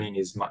of learning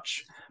is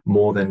much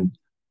more than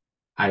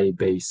A,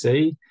 B,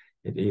 C.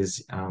 It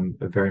is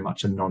very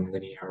much a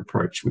non-linear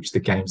approach, which the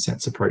game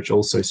sense approach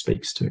also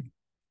speaks to.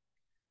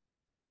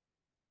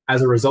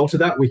 As a result of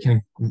that, we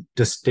can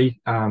just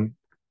deconstruct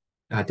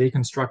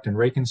and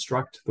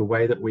reconstruct the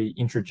way that we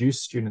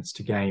introduce students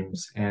to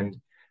games and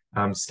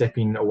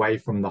stepping away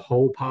from the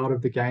whole part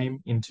of the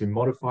game into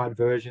modified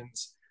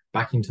versions,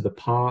 back into the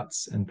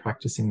parts and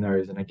practicing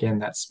those. And again,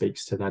 that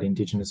speaks to that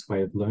Indigenous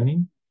way of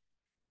learning.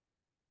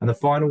 And the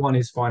final one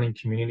is finding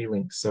community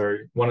links. So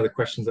one of the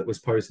questions that was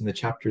posed in the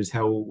chapter is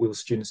how will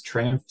students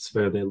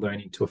transfer their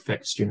learning to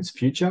affect students'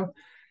 future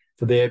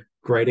for their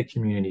greater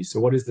community? So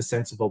what is the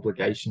sense of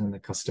obligation and the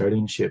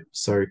custodianship?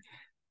 So,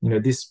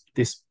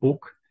 this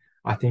book,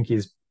 I think,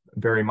 is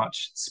very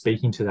much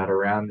speaking to that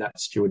around that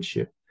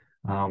stewardship.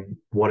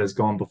 What has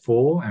gone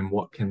before and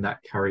what can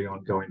that carry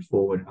on going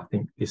forward? And I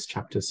think this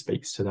chapter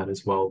speaks to that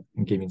as well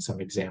and giving some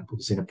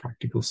examples in a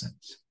practical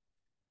sense.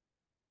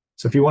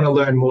 So if you want to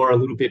learn more a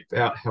little bit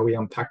about how we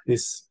unpack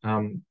this,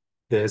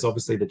 there's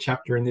obviously the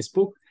chapter in this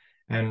book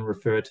and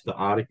refer to the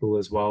article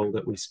as well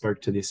that we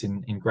spoke to this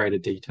in greater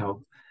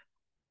detail.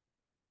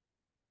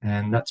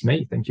 And that's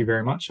me. Thank you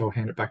very much. I'll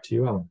hand it back to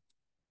you, Ellen.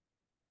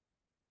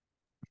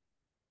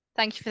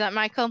 Thank you for that,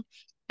 Michael.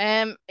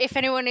 If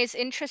anyone is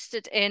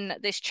interested in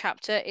this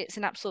chapter, it's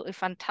an absolutely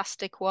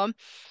fantastic one.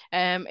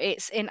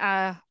 It's in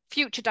our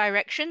Future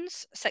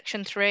Directions,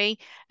 Section 3,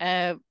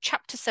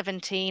 Chapter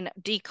 17,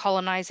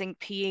 Decolonising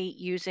PE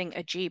Using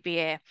a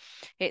GBA.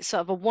 It's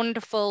sort of a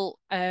wonderful,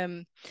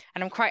 and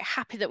I'm quite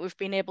happy that we've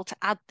been able to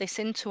add this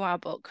into our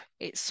book.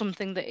 It's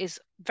something that is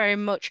very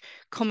much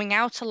coming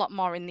out a lot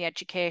more in the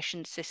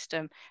education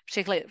system,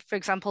 particularly, for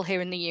example,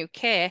 here in the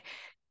UK.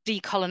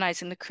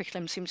 Decolonising the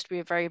curriculum seems to be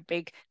a very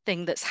big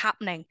thing that's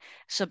happening.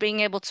 So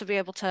being able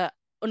to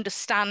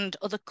understand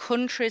other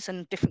countries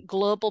and different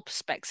global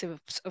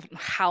perspectives of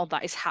how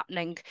that is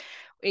happening,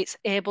 it's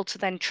able to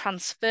then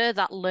transfer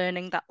that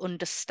learning, that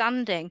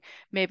understanding,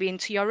 maybe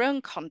into your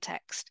own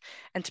context,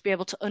 and to be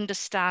able to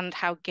understand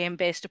how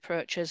game-based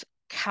approaches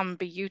can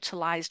be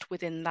utilised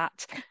within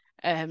that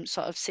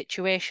sort of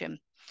situation.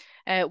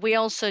 We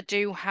also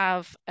do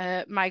have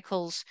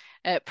Michael's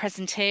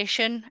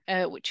presentation,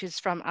 which is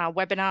from our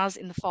webinars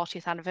in the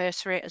 40th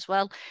anniversary as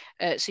well.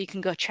 So you can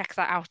go check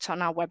that out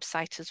on our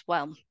website as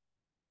well.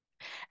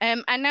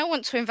 I now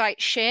want to invite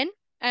Shane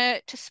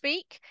to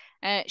speak.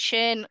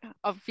 Shane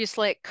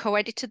obviously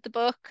co-edited the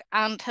book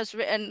and has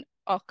written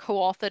or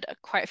co-authored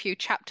quite a few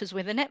chapters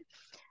within it.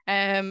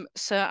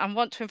 So I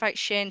want to invite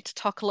Shane to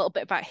talk a little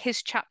bit about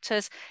his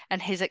chapters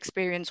and his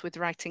experience with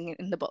writing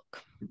in the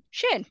book.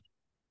 Shane.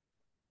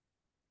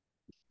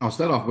 I'll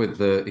start off with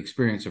the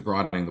experience of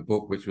writing the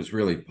book, which was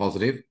really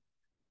positive.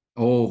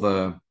 All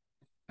the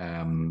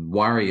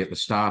worry at the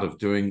start of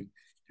doing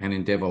an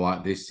endeavour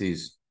like this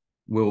is,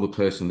 will the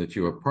person that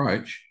you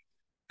approach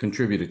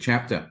contribute a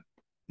chapter?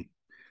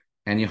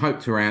 And you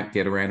hope to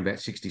get around about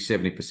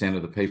 60–70%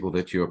 of the people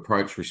that you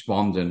approach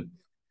respond and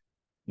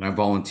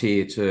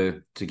volunteer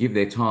to give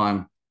their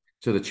time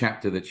to the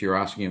chapter that you're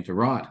asking them to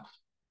write.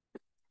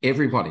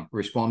 Everybody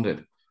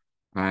responded.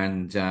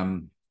 And,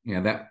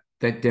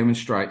 that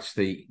demonstrates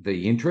the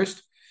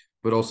interest,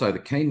 but also the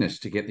keenness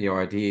to get the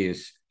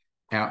ideas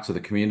out to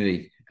the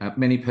community.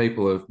 Many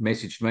people have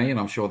messaged me, and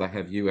I'm sure they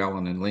have you,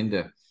 Ellen and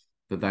Linda,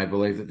 that they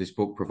believe that this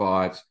book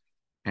provides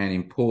an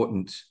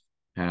important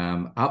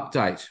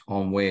update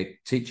on where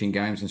teaching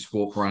games and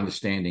sport for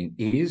understanding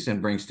is,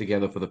 and brings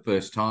together for the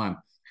first time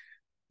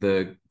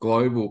the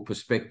global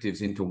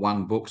perspectives into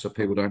one book, so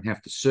people don't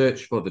have to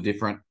search for the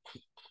different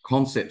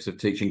concepts of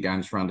teaching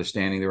games for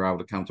understanding. They're able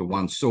to come to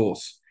one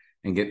source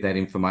and get that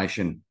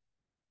information,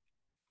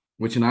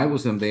 which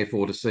enables them,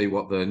 therefore, to see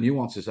what the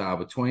nuances are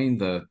between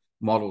the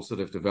models that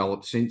have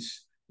developed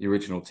since the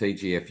original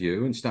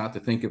TGfU and start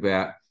to think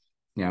about,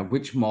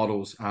 which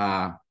models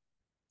are,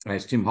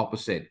 as Tim Hopper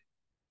said,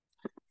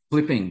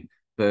 flipping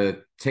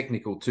the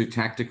technical to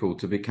tactical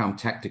to become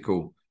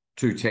tactical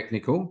to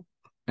technical,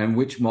 and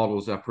which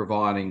models are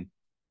providing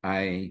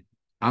a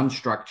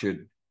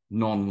unstructured,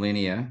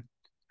 non-linear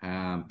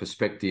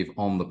perspective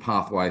on the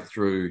pathway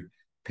through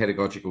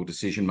pedagogical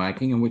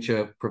decision-making, and which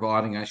are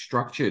providing a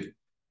structured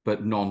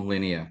but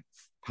non-linear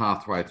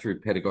pathway through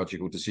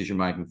pedagogical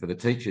decision-making for the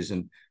teachers.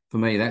 And for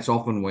me, that's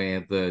often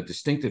where the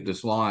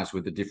distinctiveness lies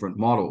with the different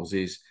models,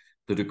 is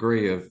the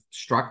degree of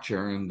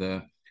structure and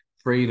the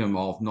freedom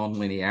of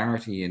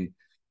non-linearity in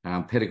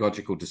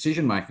pedagogical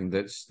decision-making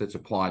that's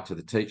applied to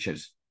the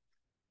teachers.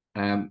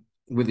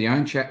 With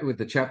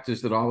the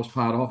chapters that I was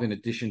part of, in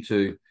addition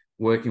to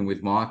working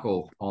with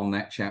Michael on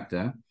that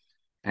chapter,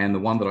 and the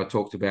one that I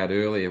talked about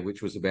earlier,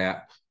 which was about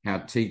how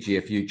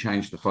TGfU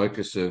changed the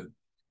focus of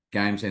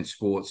games and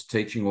sports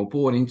teaching, or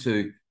brought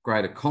into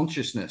greater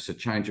consciousness a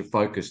change of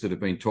focus that had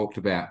been talked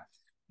about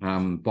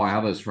by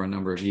others for a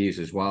number of years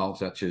as well,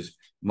 such as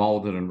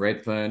Malden and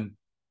Redfern,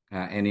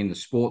 and in the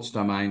sports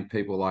domain,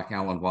 people like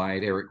Alan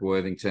Wade, Eric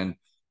Worthington,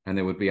 and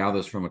there would be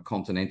others from a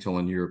continental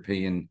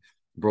and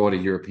broader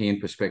European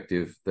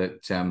perspective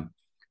that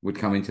would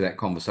come into that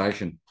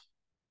conversation.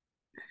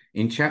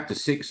 In chapter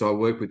 6, I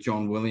work with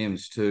John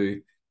Williams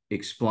to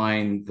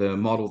explain the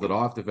model that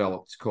I've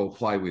developed called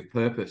Play with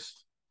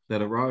Purpose,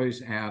 that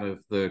arose out of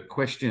the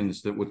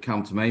questions that would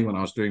come to me when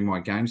I was doing my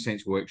game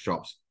sense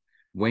workshops.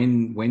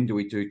 When do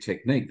we do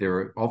technique? There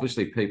are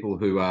obviously people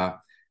who are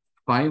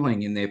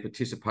failing in their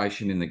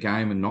participation in the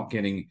game and not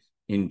getting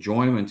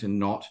enjoyment and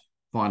not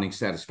finding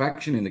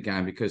satisfaction in the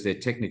game because their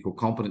technical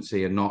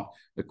competency are not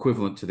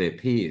equivalent to their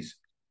peers.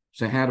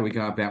 So how do we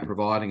go about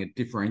providing a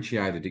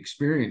differentiated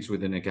experience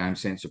within a game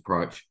sense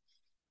approach?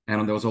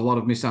 And there was a lot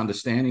of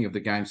misunderstanding of the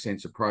game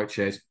sense approach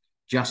as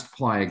just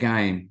play a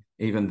game,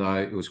 even though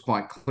it was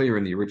quite clear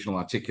in the original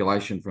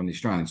articulation from the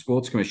Australian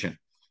Sports Commission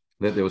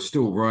that there was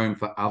still room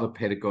for other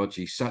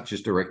pedagogy, such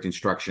as direct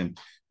instruction,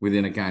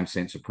 within a game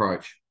sense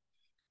approach.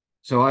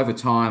 So over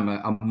time,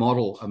 a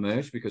model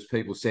emerged because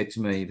people said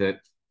to me that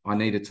I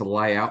needed to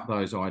lay out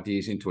those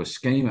ideas into a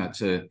schema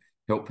to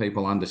help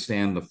people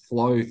understand the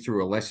flow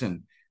through a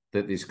lesson,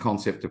 that this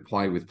concept of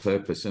play with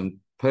purpose, and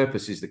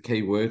purpose is the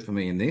key word for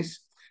me in this,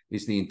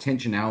 is the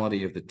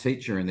intentionality of the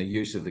teacher in the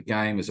use of the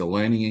game as a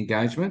learning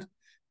engagement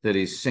that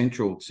is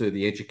central to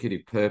the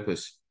educative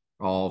purpose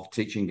of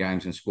teaching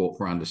games and sport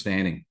for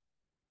understanding.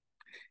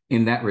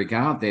 In that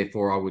regard,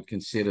 therefore, I would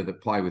consider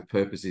that play with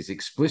purpose is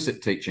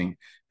explicit teaching,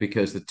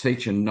 because the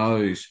teacher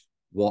knows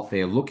what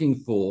they're looking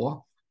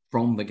for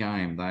from the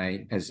game.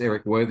 They, as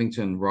Eric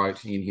Worthington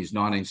wrote in his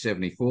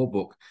 1974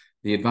 book,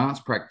 the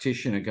advanced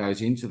practitioner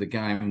goes into the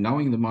game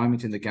knowing the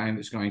moment in the game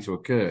that's going to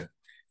occur.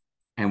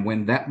 And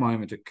when that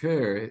moment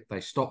occurs,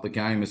 they stop the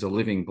game as a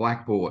living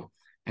blackboard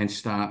and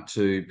start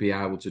to be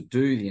able to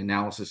do the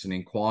analysis and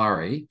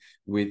inquiry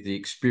with the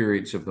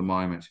experience of the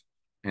moment.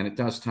 And it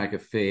does take a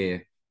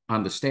fair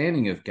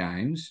understanding of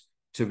games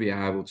to be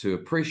able to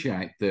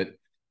appreciate that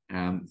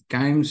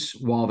games,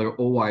 while they're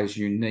always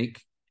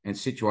unique and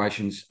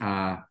situations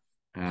are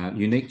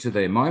unique to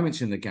their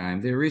moments in the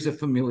game, there is a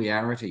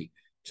familiarity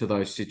to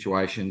those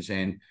situations,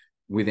 and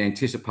with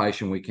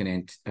anticipation we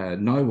can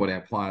know what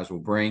our players will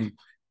bring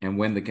and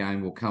when the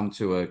game will come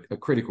to a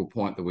critical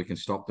point that we can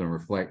stop them and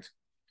reflect.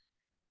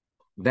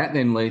 That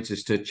then leads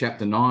us to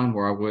chapter 9,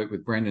 where I work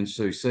with Brendan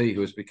Soucy,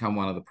 who has become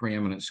one of the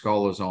preeminent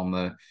scholars on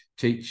the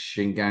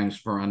teaching games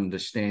for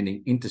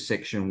understanding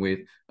intersection with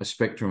a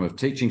spectrum of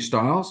teaching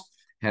styles,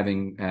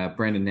 having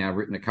Brendan now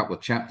written a couple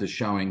of chapters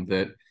showing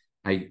that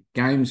a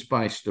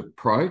games-based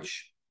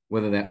approach,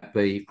 whether that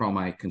be from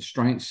a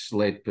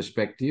constraints-led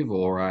perspective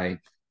or a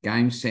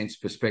game sense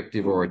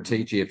perspective or a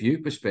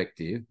TGfU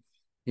perspective,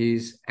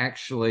 is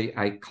actually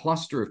a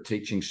cluster of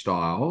teaching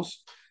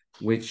styles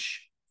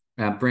which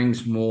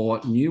brings more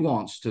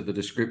nuance to the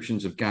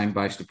descriptions of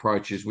game-based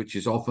approaches, which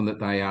is often that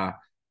they are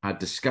a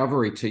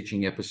discovery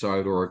teaching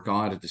episode or a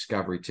guided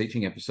discovery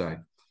teaching episode.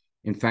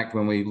 In fact,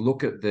 when we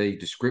look at the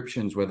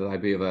descriptions, whether they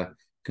be of a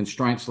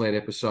constraints-led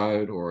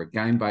episode or a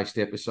game-based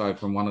episode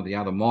from one of the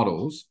other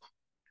models,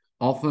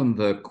 often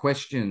the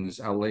questions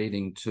are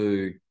leading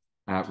to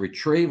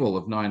retrieval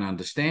of known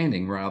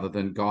understanding rather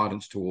than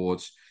guidance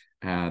towards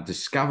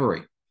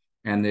discovery.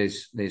 And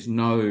there's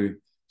no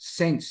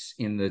sense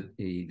in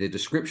the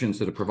descriptions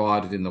that are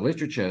provided in the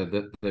literature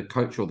that the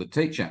coach or the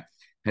teacher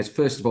has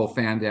first of all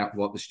found out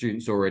what the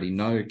students already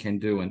know, can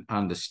do and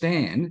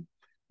understand,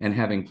 and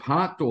having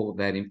parked all of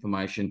that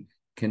information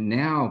can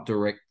now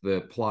direct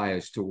the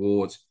players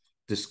towards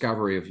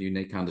discovery of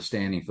unique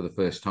understanding for the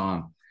first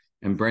time.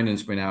 And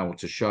Brendan's been able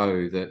to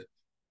show that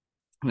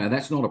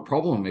that's not a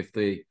problem if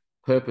the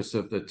purpose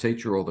of the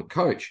teacher or the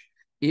coach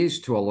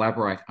is to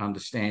elaborate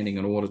understanding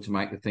in order to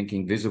make the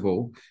thinking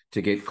visible,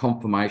 to get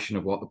confirmation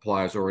of what the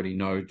players already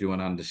know, do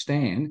and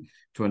understand,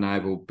 to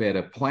enable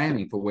better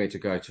planning for where to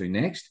go to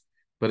next.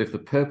 But if the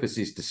purpose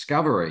is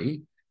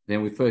discovery,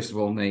 then we first of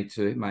all need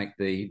to make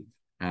the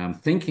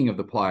thinking of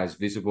the players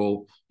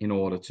visible in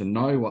order to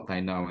know what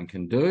they know and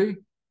can do,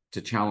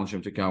 to challenge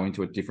them to go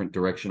into a different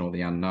direction or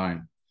the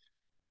unknown.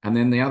 And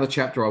then the other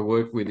chapter I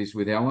work with is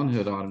with Ellen, who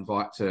I'd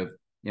invite to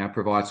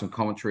provide some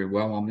commentary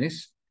well on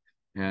this.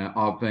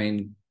 I've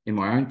been, in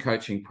my own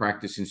coaching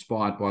practice,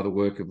 inspired by the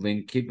work of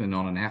Lynn Kidman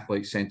on an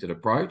athlete-centered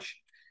approach.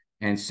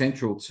 And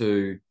central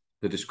to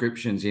the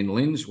descriptions in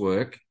Lynn's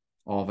work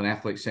of an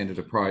athlete-centered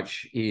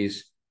approach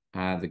is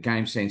the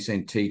game sense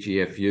and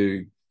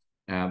TGfU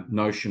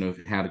notion of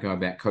how to go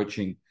about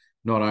coaching,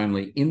 not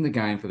only in the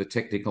game for the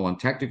technical and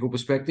tactical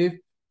perspective,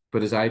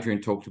 but as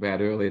Adrian talked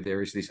about earlier,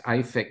 there is this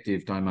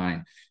affective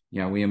domain.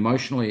 We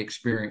emotionally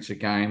experience a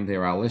game.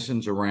 There are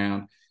lessons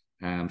around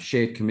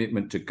shared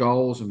commitment to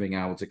goals and being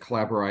able to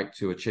collaborate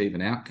to achieve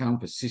an outcome,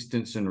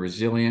 persistence and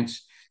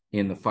resilience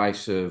in the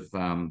face of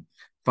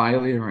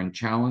failure and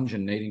challenge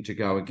and needing to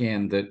go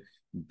again, that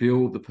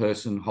build the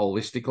person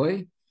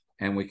holistically.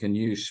 And we can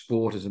use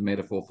sport as a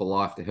metaphor for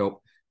life to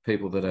help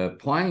people that are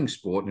playing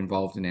sport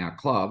involved in our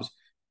clubs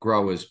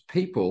grow as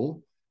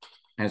people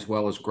as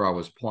well as grow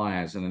as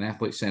players. And an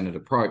athlete-centered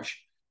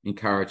approach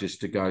encourages us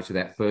to go to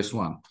that first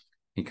one,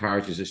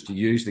 encourages us to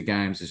use the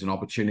games as an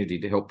opportunity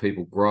to help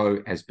people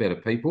grow as better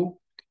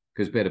people,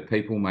 because better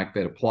people make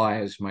better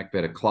players, make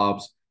better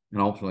clubs,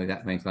 and ultimately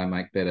that means they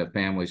make better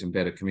families and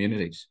better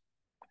communities.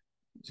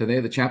 So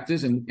they're the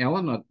chapters. And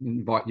Ellen, I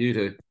invite you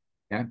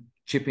to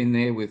chip in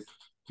there with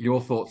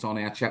your thoughts on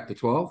our chapter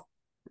 12.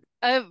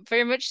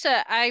 Very much so.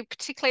 I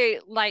particularly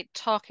like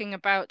talking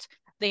about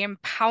the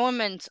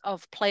empowerment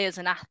of players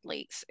and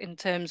athletes in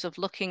terms of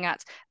looking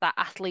at that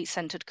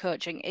athlete-centered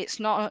coaching. It's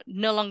no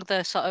longer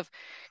the sort of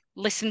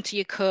listen to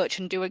your coach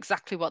and do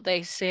exactly what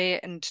they say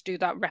and do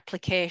that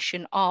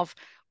replication of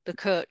the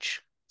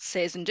coach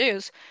says and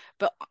does,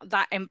 but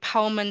that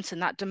empowerment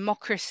and that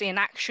democracy and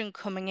action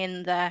coming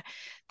in there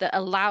that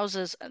allows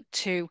us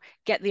to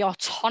get the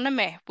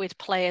autonomy with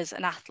players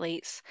and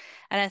athletes.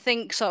 And I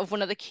think sort of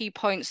one of the key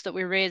points that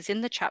we raise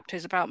in the chapter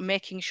is about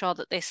making sure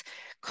that this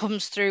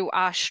comes through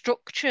our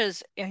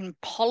structures in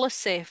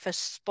policy for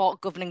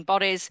sport governing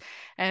bodies,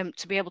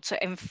 to be able to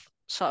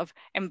sort of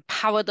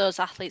empower those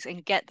athletes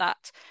and get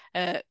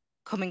that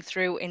coming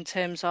through in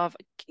terms of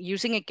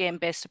using a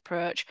game-based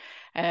approach,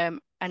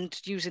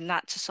 and using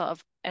that to sort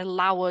of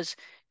allow us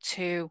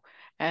to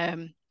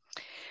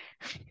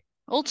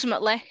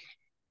ultimately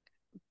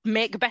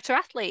make better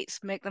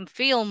athletes, make them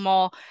feel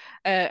more,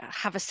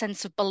 have a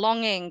sense of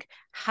belonging,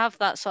 have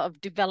that sort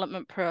of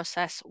development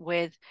process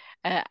with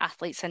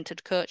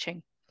athlete-centered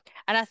coaching.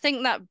 And I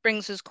think that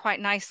brings us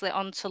quite nicely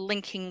on to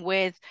linking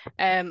with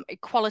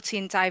equality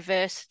and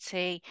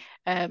diversity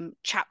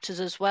chapters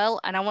as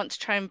well. And I want to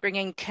try and bring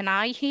in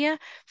Kanae here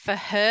for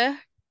her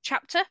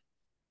chapter.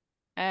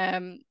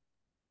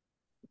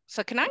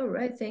 So Kanae? All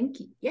right,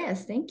 thank you.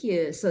 Yes, thank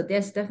you. So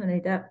there's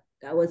definitely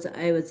I was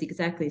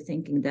exactly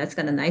thinking that's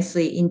kind of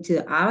nicely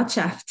into our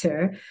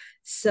chapter.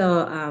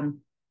 So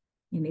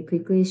let me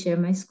quickly share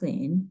my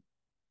screen,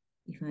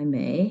 if I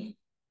may.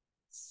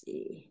 Let's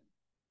see.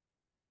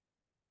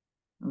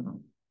 Hold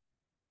on.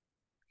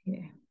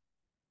 Here.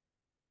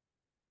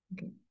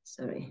 Okay,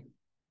 sorry.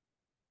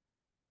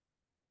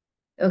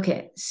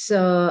 Okay,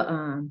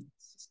 so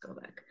let's just go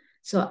back.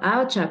 So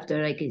our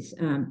chapter,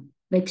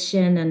 like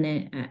Shen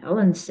and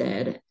Ellen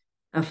said,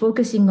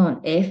 focusing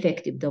on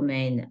affective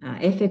domain,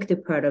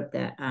 affective part of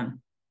the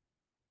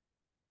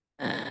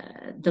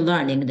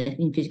learning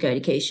in physical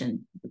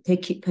education,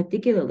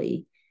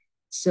 particularly.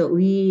 So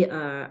we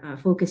are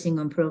focusing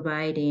on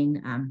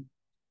providing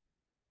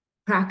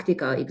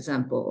practical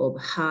example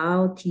of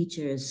how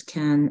teachers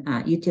can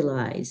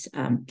utilize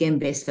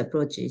game-based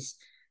approaches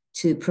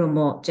to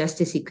promote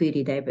justice,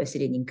 equity,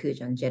 diversity, and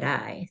inclusion,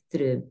 JEDI,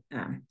 through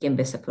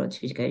game-based approach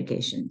physical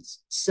education.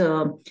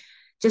 So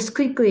just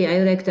quickly, I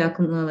would like to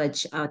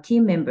acknowledge our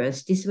team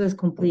members. This was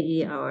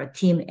completely our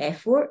team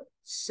effort.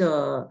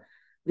 So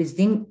with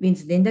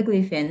Linda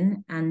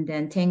Griffin and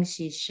then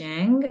Tengxi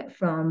Sheng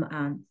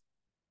from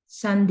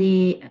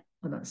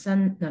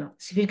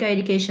Physical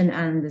Education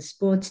and the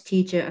Sports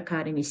Teacher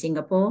Academy,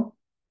 Singapore,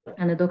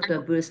 and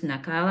Dr. Bruce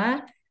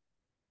Nakala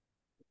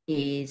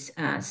is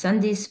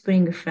Sandy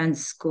Spring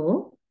Friends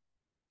School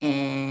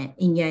in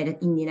the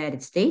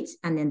United States,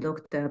 and then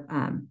Dr.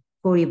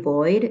 Corey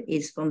Boyd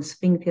is from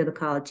Springfield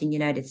College in the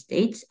United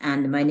States,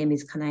 and my name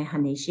is Kanae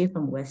Haneishi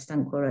from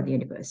Western Colorado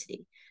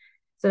University.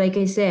 So like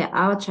I said,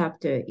 our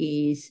chapter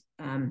is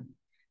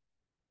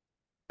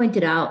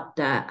pointed out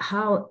that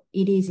how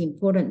it is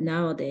important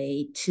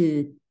nowadays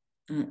to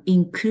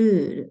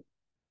include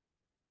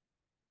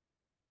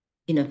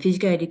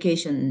physical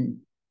education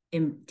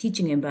in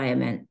teaching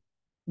environment,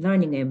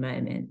 learning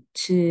environment,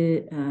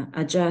 to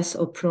address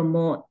or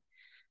promote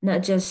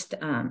not just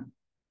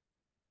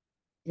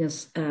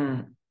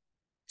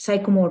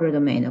psychomotor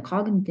domain or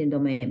cognitive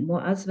domain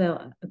more as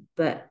well,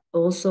 but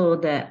also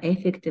the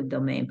affective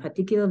domain,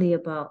 particularly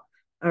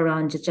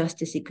around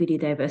justice, equity,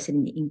 diversity,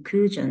 and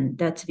inclusion.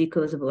 That's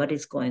because of what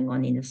is going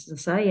on in the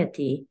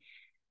society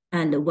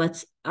and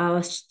what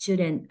our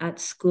students at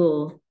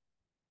school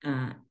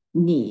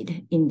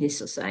need in this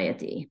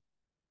society.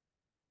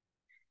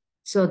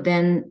 So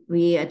then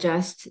we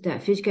adjust the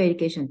physical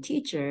education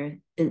teacher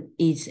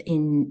is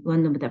in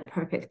one of the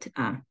perfect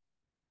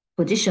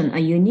position, a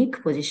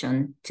unique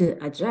position to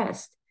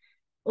address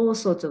all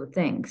sorts of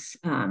things.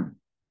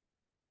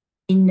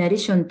 In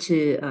addition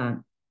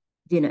to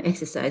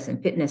exercise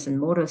and fitness and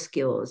motor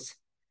skills,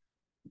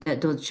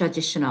 the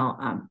traditional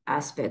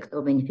aspect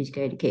of in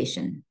physical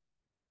education.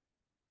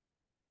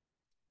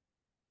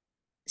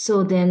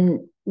 So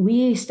then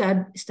we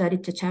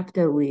started the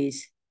chapter with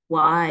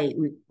why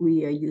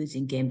we are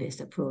using game-based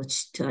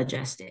approach to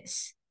address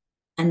this.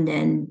 And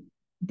then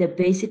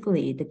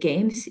basically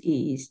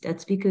the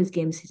that's because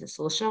games is a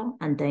social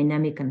and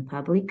dynamic and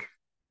public.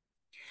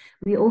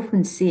 We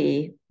often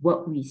see,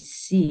 what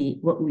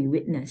we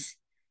witness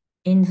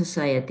in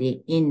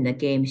society in the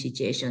game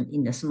situation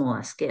in a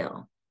smaller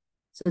scale.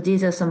 So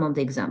these are some of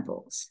the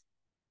examples.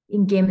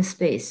 In game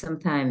space,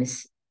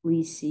 sometimes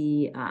we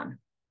see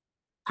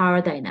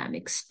power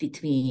dynamics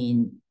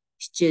between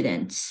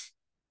students,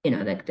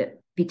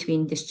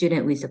 between the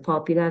student with the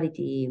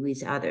popularity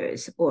with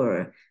others,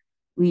 or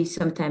we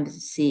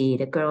sometimes see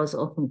the girls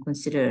often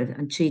considered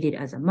and treated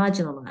as a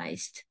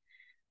marginalized,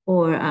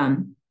 or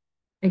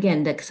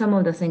again, like some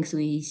of the things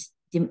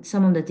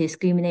some of the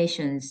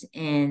discriminations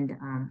and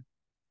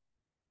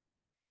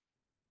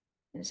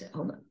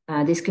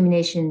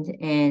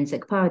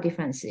like power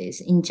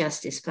differences,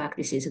 injustice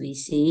practices we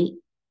see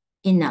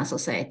in our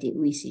society,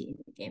 we see in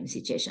the game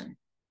situation.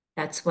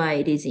 That's why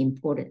it is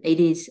important. It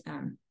is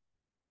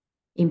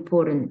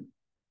important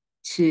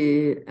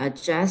to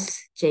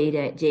address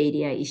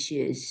JDI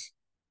issues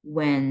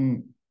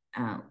when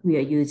we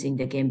are using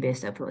the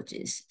game-based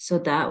approaches. So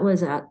that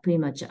was pretty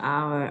much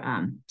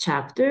our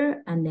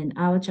chapter, and then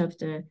our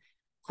chapter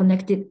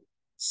connected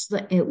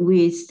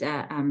with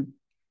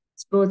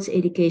sports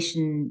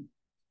education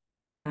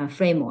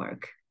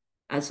framework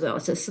as well.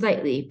 So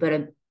slightly,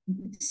 but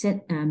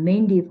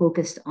mainly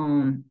focused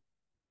on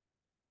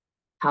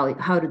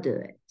how to do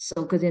it.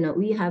 So, because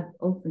we have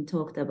often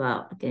talked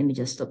about. Okay, let me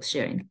just stop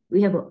sharing.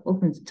 We have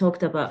often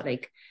talked about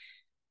it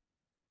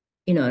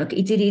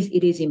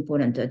is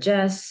important to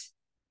address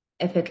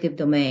effective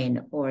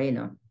domain or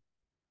in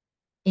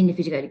the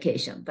physical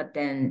education. But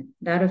then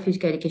a lot of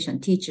physical education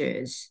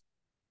teachers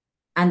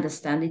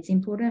understand it's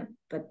important,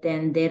 but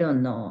then they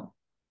don't know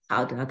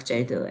how to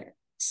actually do it.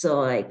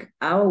 So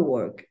our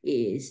work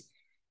is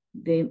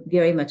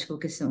very much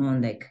focused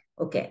on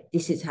okay,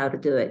 this is how to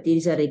do it.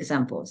 These are the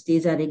examples.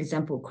 These are the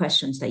example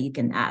questions that you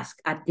can ask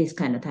at this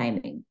kind of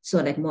timing.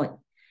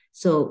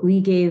 So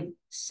we gave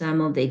some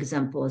of the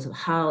examples of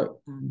how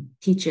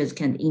teachers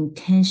can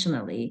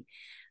intentionally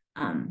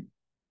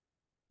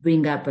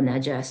bring up and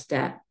address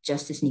that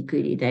justice,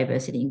 equity,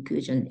 diversity,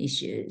 inclusion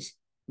issues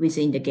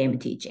within the game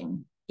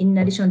teaching. In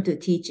addition to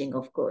teaching,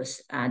 of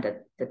course,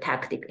 the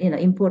tactic,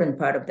 important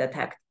part of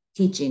the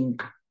teaching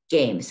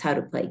games, how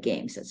to play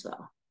games as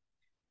well.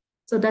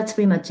 So that's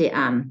pretty much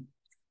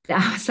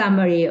the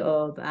summary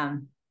of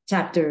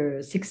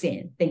chapter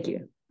 16. Thank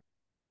you.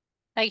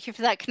 Thank you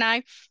for that,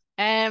 Kanae.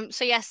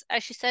 So yes,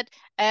 as she said,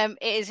 it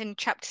is in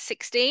chapter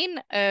 16.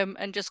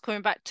 And just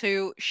coming back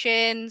to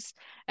Shane's,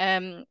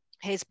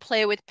 his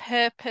Play with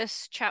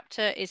Purpose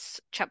chapter is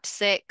chapter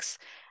 6.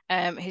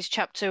 His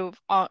chapter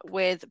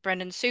with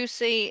Brendan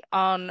Susi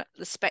on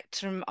the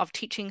spectrum of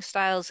teaching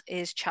styles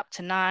is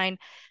chapter 9,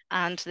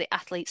 and the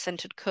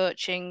athlete-centered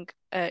coaching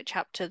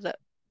chapter that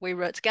we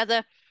wrote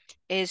together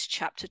is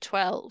chapter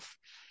 12.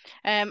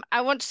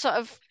 I want to sort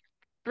of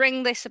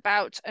bring this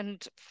about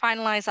and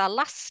finalize our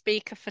last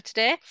speaker for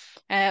today.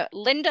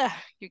 Linda,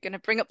 you're going to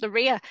bring up the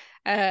rear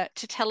to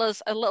tell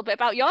us a little bit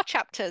about your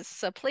chapters.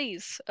 So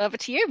please, over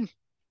to you.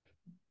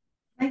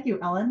 Thank you,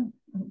 Ellen.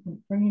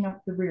 Bringing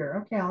up the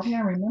rear. Okay, I'm going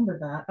to remember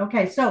that.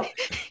 Okay, so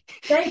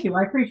thank you.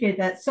 I appreciate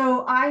that.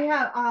 So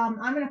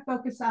I'm going to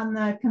focus on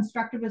the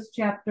constructivist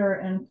chapter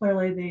and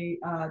clearly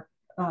the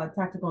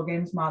tactical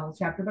games models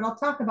chapter, but I'll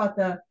talk about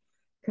the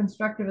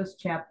constructivist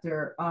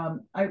chapter.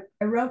 I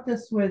wrote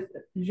this with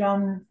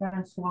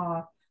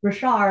Jean-Francois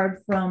Richard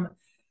from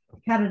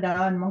Canada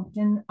and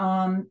Moncton.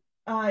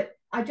 I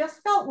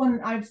just felt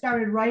when I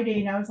started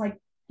writing, I was like,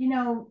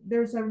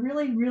 there's a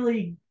really,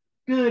 really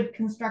good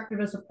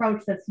constructivist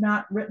approach that's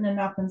not written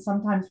enough and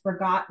sometimes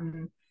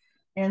forgotten.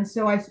 And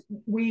so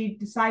we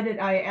decided,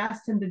 I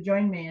asked him to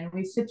join me, and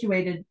we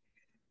situated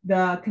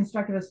the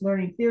constructivist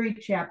learning theory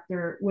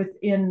chapter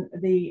within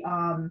the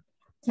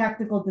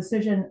tactical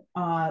decision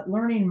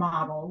learning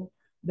model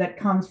that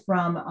comes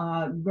from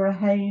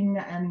Griffin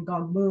and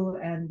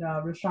Gogbu and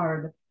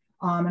Richard.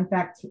 In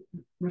fact,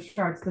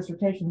 Richard's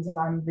dissertation is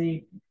on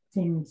the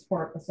team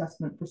sport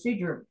assessment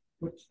procedure,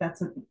 which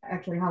that's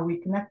actually how we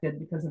connected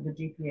because of the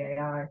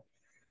GPAI.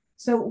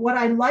 So what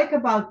I like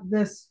about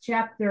this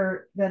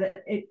chapter,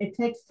 that it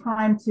takes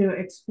time to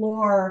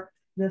explore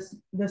this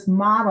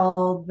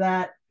model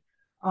that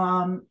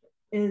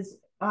is,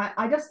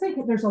 I just think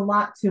that there's a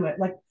lot to it.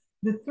 Like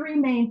the three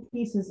main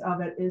pieces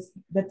of it is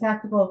the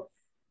tactical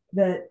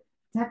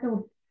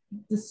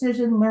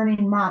decision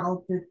learning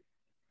model, the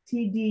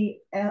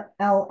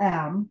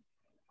TDLM,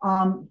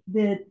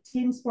 the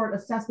team sport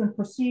assessment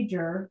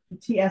procedure, the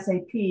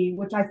TSAP,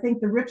 which I think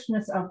the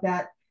richness of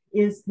that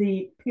is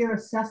the peer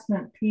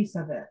assessment piece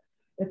of it.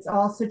 It's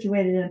all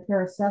situated in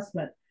peer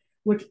assessment,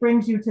 which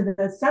brings you to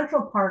the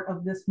central part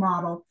of this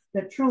model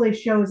that truly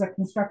shows a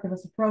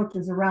constructivist approach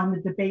is around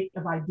the debate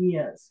of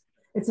ideas.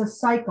 It's a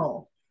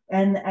cycle.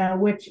 and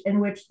in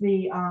which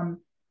the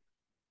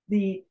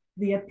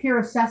peer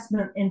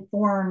assessment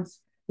informs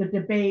the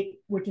debate,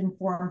 which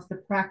informs the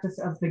practice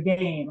of the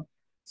game.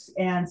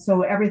 And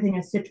so everything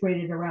is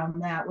situated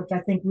around that, which I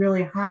think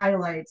really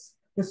highlights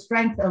the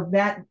strength of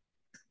that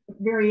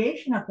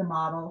variation of the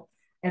model,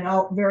 and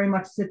very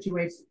much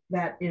situates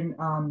that in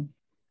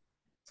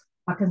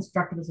a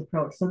constructivist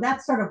approach. So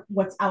that's sort of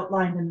what's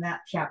outlined in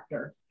that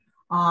chapter.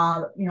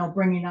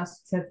 Bringing us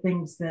to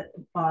things that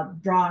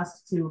draw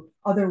us to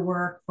other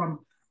work from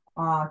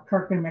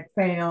Kirk and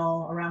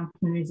McPhail around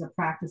communities of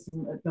practice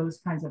and those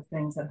kinds of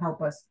things that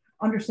help us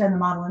understand the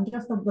model in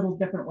just a little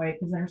different way,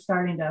 because they're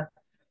starting to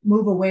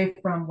move away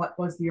from what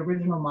was the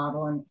original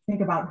model and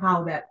think about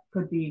how that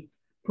could be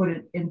put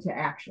into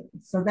action.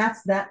 So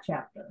that's that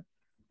chapter.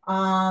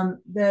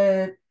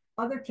 The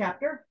other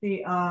chapter,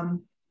 the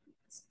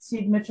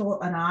Steve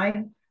Mitchell and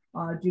I,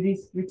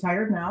 Judy's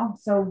retired now,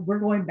 so we're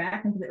going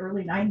back into the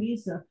early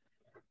 90s,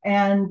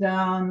 and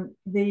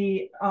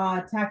the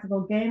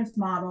tactical games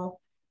model.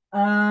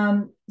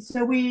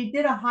 So we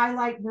did a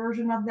highlight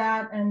version of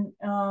that, and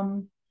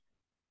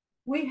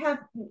we have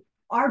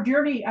our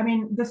journey. I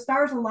mean, the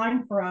stars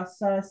aligned for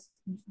us.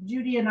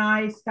 Judy and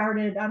I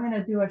started, I'm going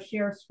to do a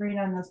share screen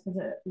on this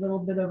because a little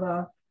bit of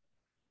a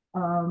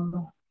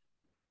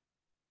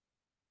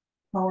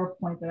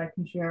PowerPoint that I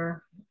can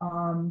share.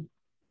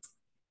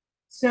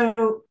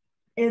 So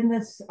in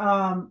this,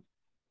 one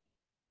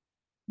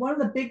of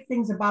the big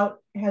things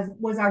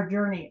was our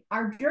journey.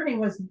 Our journey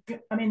was,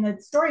 I mean, the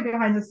story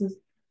behind this is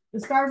the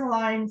stars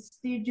aligned.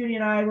 Steve, Judy,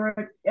 and I were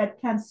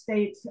at Kent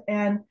State,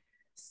 and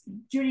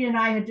Judy and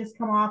I had just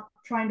come off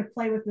trying to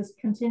play with this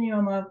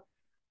continuum of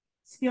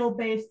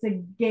skill-based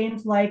to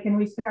games-like, and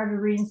we started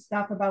reading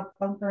stuff about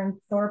Bunker and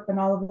Thorpe and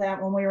all of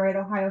that when we were at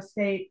Ohio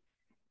State.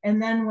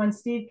 And then when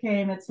Steve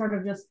came, it sort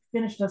of just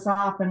finished us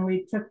off, and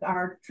we took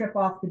our trip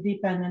off the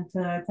deep end into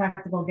a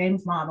tactical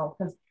games model,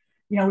 because,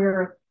 we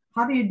were,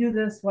 how do you do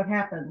this? What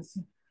happens?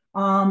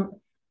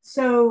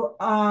 So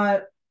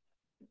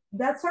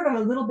that's sort of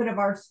a little bit of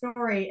our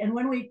story. And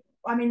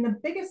the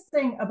biggest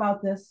thing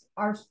about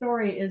our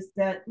story is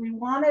that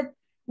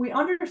we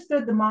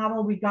understood the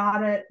model, we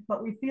got it,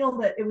 but we feel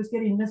that it was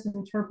getting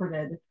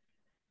misinterpreted,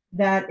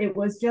 that it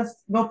was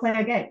just go play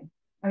a game.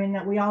 I mean,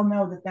 that we all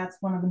know that that's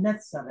one of the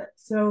myths of it.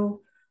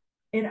 So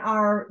in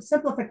our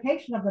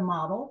simplification of the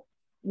model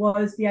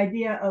was the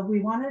idea of, we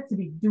wanted it to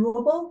be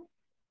doable,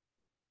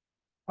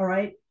 all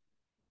right,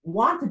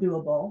 want to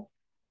doable,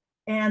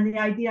 and the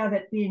idea of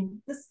it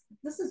being, this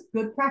is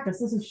good practice,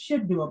 this is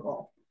should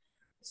doable.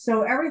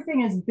 So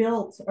everything is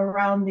built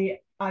around the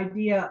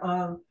idea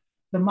of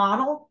the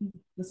model,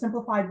 the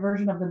simplified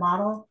version of the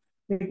model,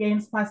 the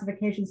games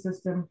classification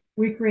system.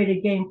 We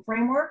created game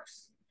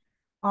frameworks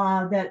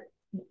that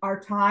are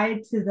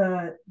tied to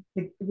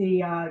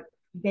the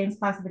games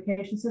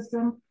classification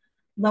system,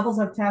 levels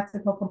of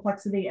tactical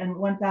complexity, and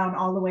went down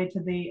all the way to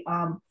the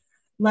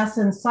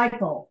lesson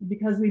cycle,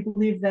 because we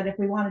believe that if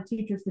we wanted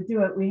teachers to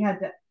do it, we had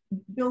to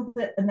build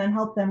it and then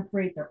help them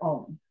create their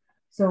own.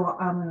 So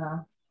I'm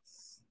gonna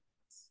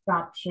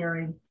stop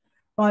sharing,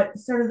 but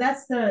sort of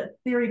that's the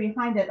theory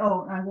behind it.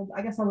 Oh,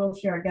 I guess I will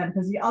share again,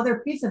 because the other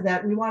piece of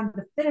that, we wanted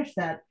to finish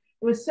that.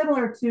 It was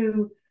similar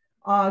to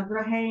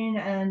Grahane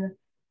and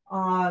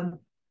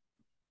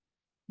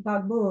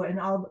Dagbu and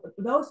all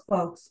those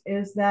folks,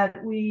 is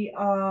that we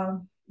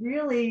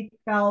really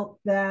felt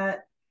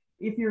that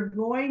if you're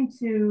going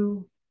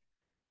to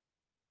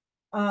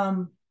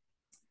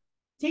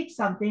teach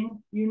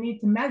something, you need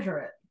to measure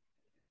it.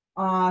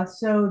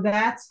 So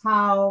that's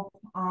how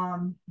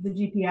the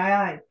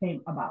GPAI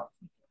came about.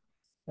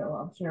 So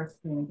I'll share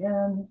screen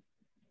again.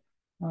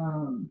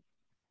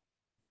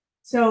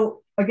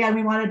 So again,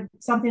 we wanted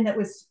something that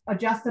was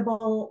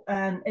adjustable,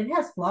 and it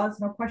has flaws,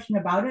 no question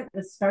about it.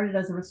 It started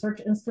as a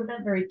research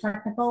instrument, very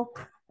technical,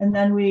 and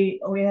then we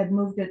had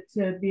moved it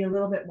to be a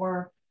little bit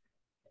more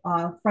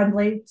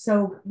friendly.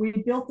 So we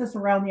built this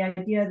around the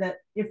idea that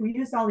if we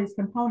used all these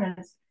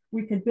components,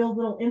 we could build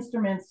little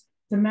instruments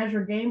to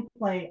measure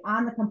gameplay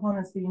on the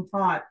components being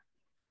taught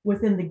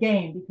within the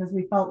game, because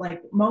we felt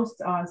like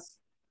most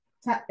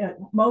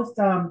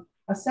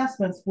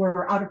assessments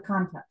were out of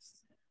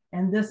context,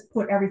 and this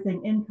put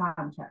everything in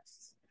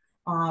context.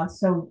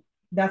 So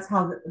that's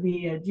how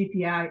the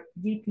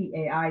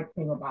GPAI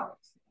came about.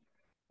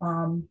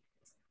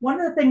 One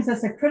of the things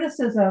that's a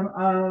criticism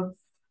of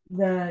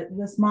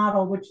this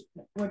model, which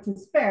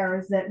is fair,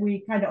 is that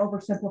we kind of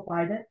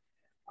oversimplified it.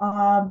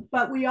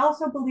 But we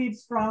also believe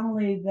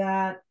strongly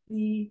that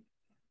the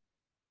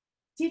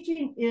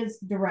teaching is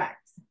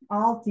direct.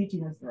 All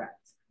teaching is direct.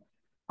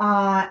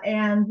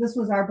 And this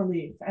was our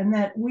belief, and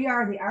that we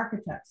are the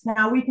architects.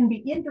 Now, we can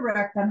be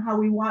indirect on how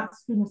we want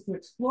students to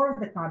explore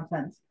the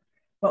content,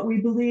 but we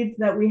believed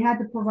that we had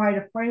to provide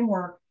a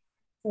framework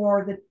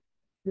for the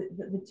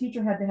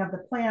teacher had to have the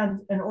plans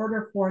in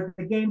order for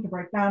the game to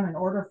break down, in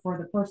order for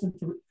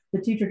the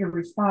teacher to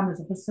respond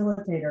as a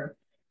facilitator.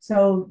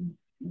 So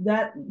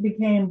that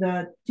became,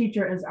 the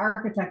teacher as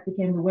architect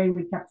became the way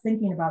we kept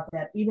thinking about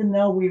that, even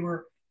though we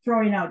were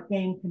throwing out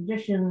game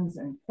conditions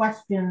and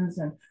questions,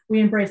 and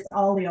we embraced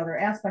all the other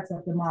aspects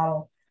of the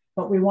model.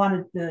 But we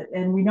wanted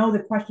and we know the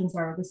questions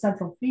are the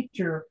central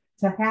feature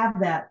to have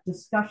that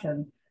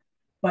discussion.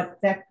 But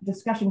that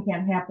discussion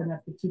can't happen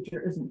if the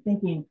teacher isn't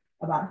thinking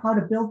about how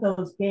to build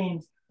those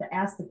games to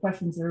ask the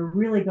questions that are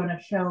really going to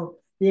show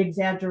the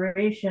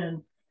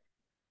exaggeration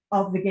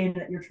of the game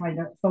that you're trying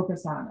to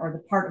focus on, or the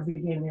part of the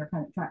game that you're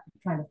kind of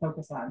trying to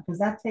focus on, because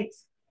that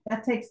takes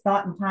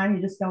thought and time.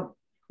 You just don't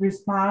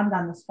respond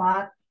on the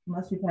spot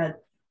unless you've had,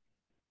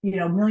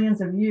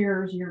 millions of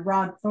years, you're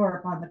Rod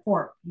Thorpe on the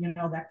court,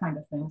 that kind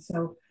of thing.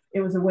 So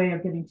it was a way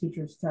of getting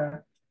teachers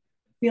to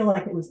feel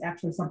like it was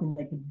actually something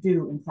they could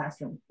do in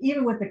classroom,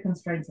 even with the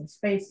constraints of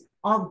space,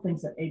 all the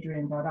things that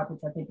Adrian brought up,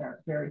 which I think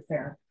are very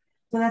fair.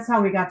 So that's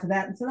how we got to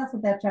that. And so that's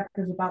what that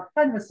chapter is about,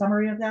 kind of a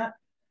summary of that,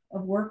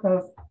 of work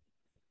of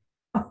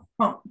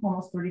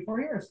almost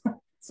 34 years.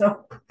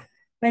 So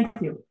thank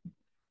you.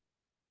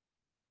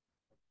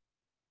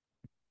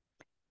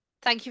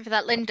 Thank you for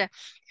that, Linda.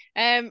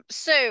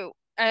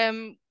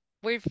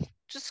 We've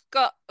just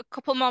got a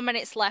couple more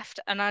minutes left,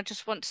 and I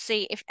just want to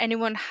see if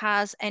anyone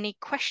has any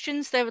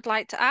questions they would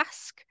like to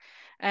ask.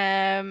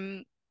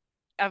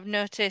 I've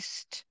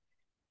noticed,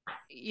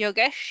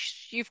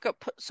 Yogesh, you've got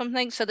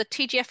something. So the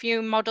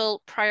TGfU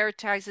model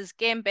prioritizes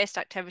game-based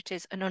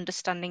activities and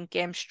understanding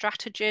game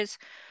strategies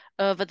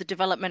over the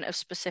development of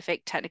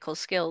specific technical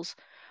skills.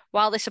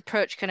 While this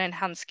approach can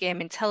enhance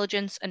game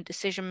intelligence and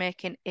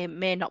decision-making, it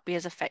may not be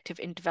as effective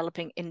in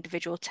developing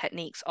individual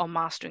techniques or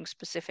mastering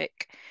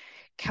specific.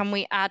 Can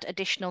we add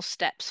additional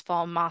steps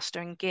for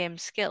mastering game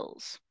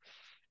skills?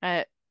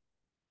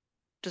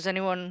 Does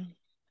anyone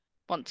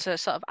want to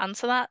sort of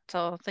answer that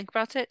or think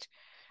about it?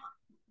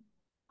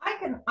 I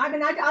can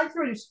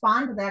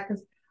respond to that,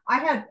 because I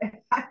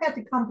had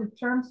to come to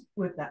terms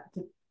with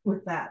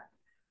that.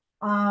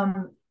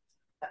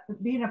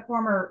 Being a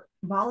former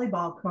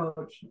volleyball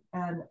coach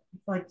and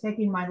like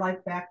taking my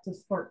life back to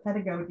sport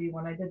pedagogy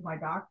when I did my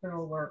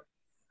doctoral work.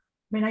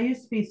 I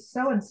used to be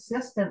so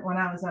insistent when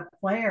I was a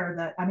player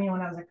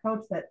when I was a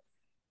coach, that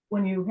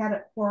when you had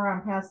a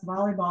forearm pass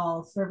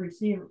volleyball, serve,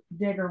 receive,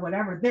 dig, or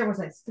whatever, there was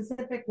a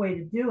specific way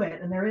to do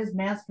it. And there is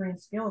mastering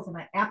skills. And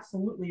I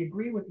absolutely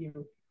agree with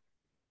you.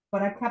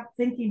 But I kept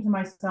thinking to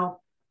myself,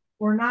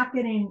 we're not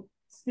getting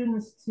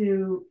students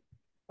to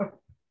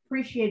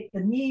appreciate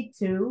the need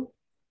to,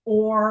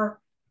 or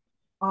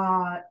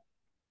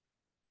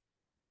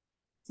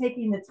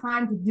taking the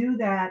time to do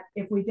that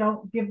if we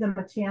don't give them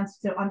a chance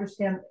to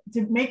understand,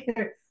 to make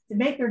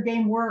their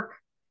game work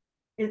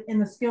in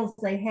the skills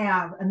they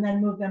have, and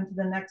then move them to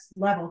the next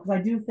level. Because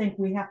I do think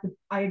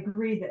I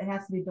agree that it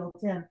has to be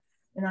built in,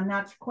 and I'm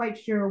not quite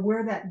sure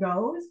where that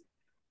goes,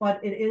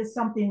 but it is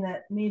something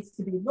that needs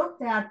to be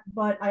looked at.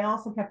 But I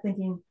also kept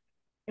thinking,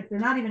 if they're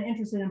not even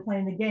interested in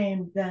playing the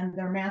game, then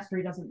their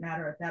mastery doesn't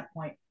matter at that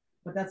point.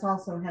 But that's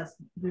also has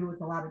to do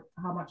with a lot of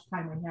how much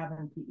time we have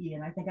in PE.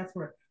 And I think that's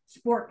where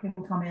sport can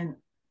come in.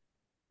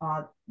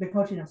 The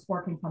coaching of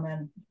sport can come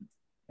in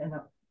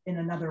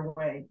another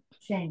way.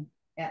 Shane,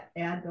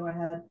 go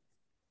ahead.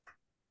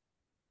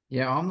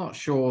 Yeah, I'm not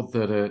sure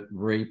that it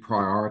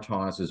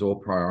reprioritizes or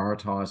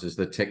prioritizes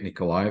the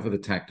technical over the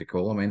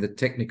tactical. The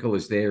technical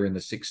is there in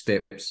the 6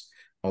 steps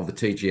of the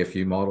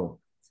TGfU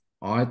model.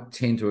 I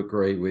tend to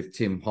agree with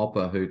Tim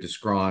Hopper, who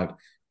described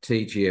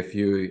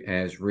TGfU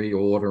as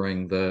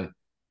reordering the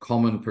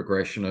common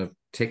progression of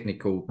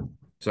technical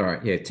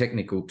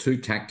to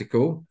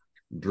tactical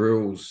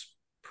drills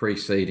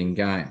preceding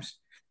games.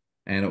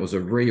 And it was a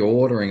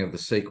reordering of the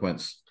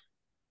sequence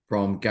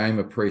from game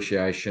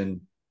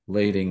appreciation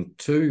leading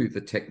to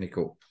the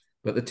technical.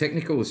 But the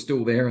technical is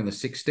still there in the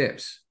 6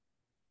 steps.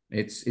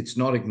 It's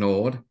not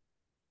ignored.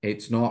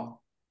 It's not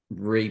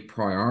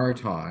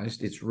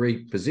reprioritized. It's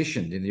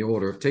repositioned in the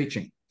order of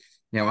teaching.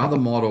 Now, other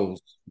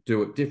models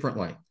do it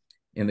differently.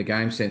 In the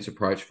game sense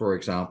approach, for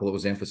example, it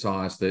was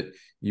emphasized that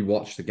you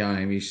watch the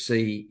game, you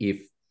see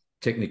if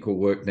technical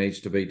work needs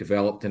to be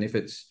developed, and if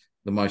it's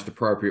the most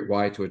appropriate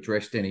way to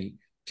address any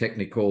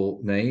technical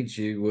needs,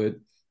 you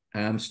would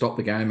stop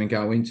the game and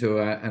go into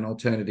an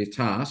alternative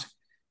task.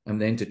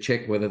 And then to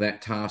check whether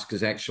that task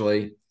has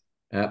actually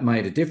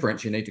made a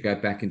difference, you need to go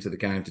back into the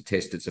game to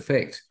test its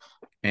effect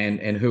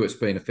and who it's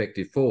been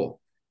effective for.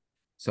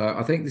 So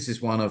I think this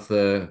is one of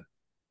the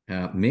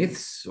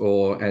myths,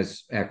 or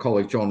as our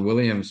colleague John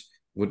Williams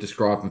would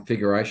describe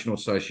configurational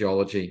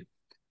sociology,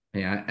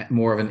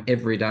 more of an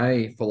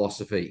everyday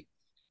philosophy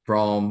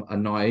from a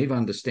naive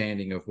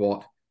understanding of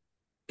what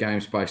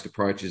games-based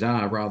approaches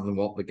are, rather than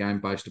what the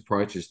game-based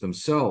approaches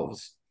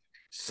themselves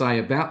say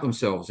about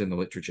themselves in the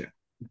literature.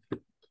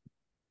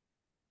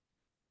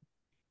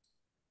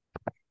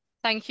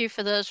 Thank you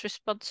for those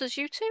responses,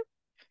 you two.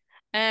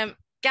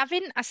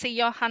 Gavin, I see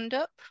your hand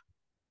up.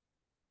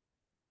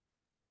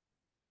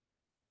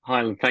 Hi,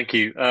 Ellen, thank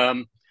you.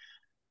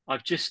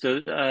 I've just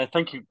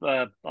thank you.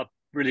 I'm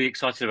really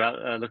excited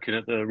about looking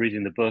at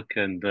reading the book,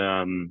 and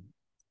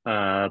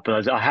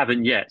but I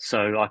haven't yet,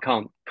 so I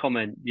can't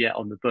comment yet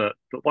on the book.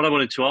 But what I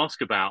wanted to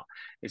ask about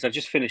is I've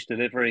just finished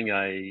delivering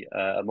a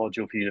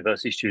module for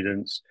university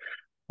students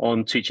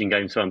on teaching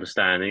games for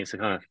understanding. It's the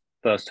kind of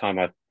first time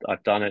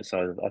I've done it,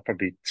 so I've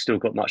probably still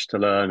got much to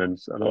learn and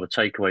a lot of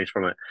takeaways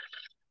from it.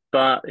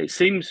 But it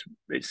seems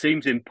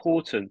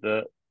important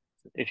that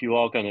if you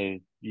are going to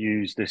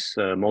use this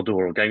model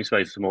or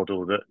game-based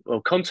model, that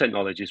content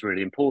knowledge is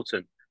really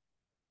important,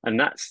 and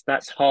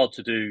that's hard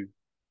to do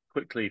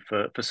quickly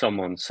for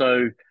someone.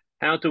 So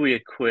how do we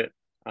equip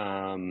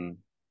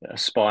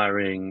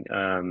aspiring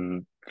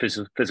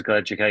physical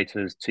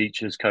educators,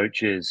 teachers,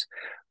 coaches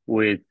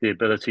with the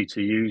ability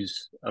to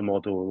use a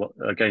model,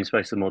 a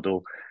game-based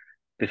model,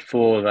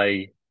 before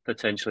they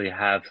potentially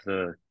have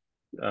the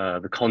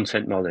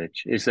content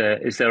knowledge? Is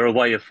there a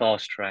way of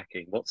fast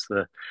tracking? What's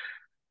the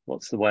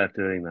way of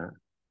doing that?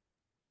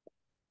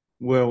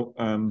 Well,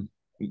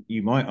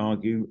 you might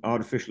argue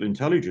artificial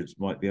intelligence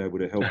might be able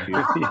to help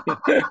you.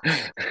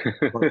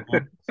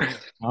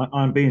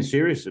 I'm being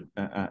serious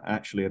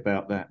actually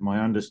about that.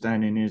 My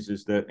understanding is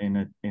that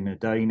in a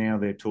day now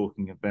they're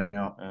talking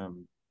about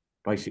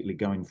basically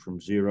going from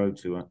 0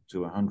 to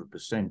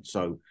 100%.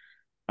 So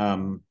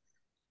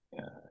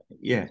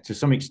yeah, to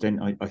some extent,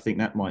 I think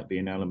that might be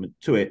an element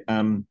to it.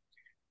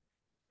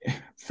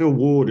 Phil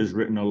Ward has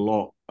written a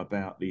lot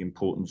about the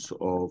importance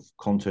of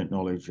content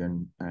knowledge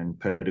and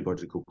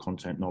pedagogical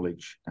content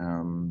knowledge,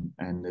 and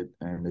the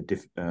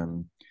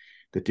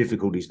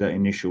difficulties that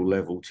initial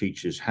level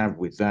teachers have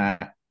with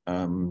that.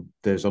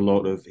 There's a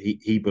lot of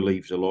he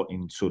believes a lot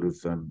in sort of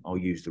I'll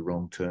use the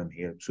wrong term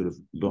here, sort of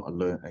not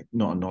a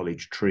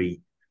knowledge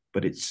tree,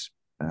 but it's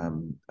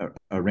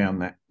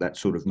around that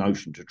sort of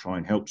notion to try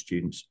and help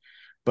students.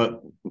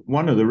 But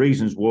one of the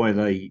reasons why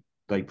they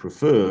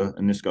prefer,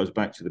 and this goes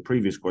back to the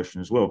previous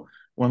question as well,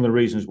 one of the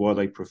reasons why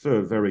they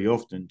prefer very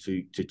often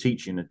to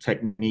teach in a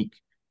technique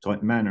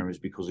type manner is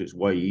because it's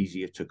way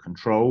easier to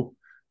control.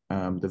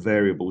 The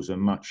variables are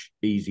much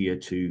easier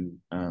to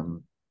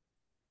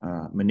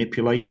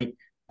manipulate,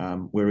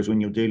 whereas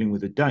when you're dealing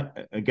with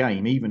a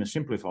game, even a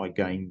simplified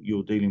game,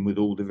 you're dealing with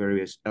all the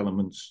various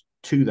elements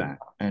to that.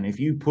 And if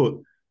you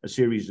put a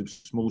series of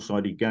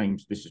small-sided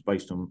games, this is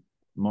based on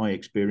my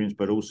experience,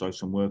 but also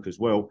some work as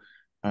well,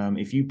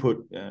 if you put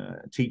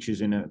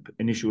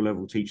initial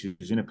level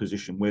teachers in a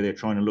position where they're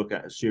trying to look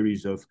at a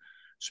series of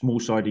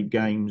small-sided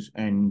games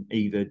and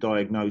either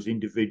diagnose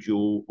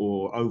individual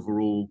or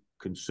overall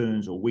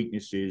concerns or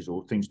weaknesses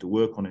or things to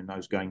work on in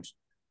those games,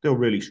 they'll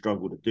really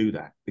struggle to do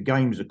that. The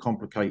game's a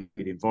complicated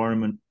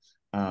environment.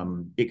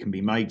 It can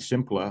be made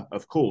simpler,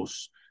 of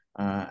course,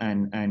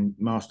 and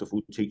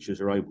masterful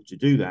teachers are able to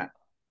do that,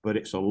 but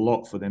it's a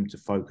lot for them to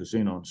focus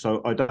in on.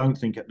 So I don't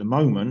think at the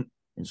moment,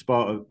 in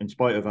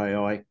spite of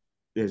AI,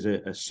 there's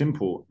a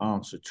simple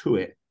answer to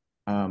it.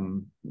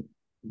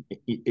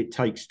 It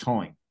takes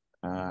time,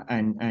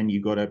 and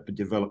you've got to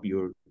develop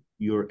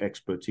your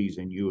expertise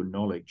and your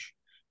knowledge.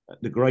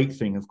 The great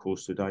thing, of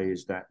course, today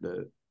is that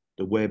the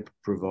web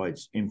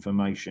provides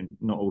information,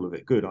 not all of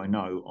it good, I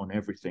know, on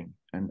everything,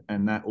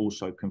 and that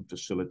also can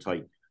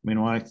facilitate. I mean,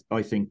 I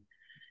think,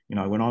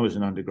 when I was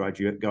an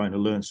undergraduate going to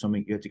learn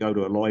something, you had to go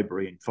to a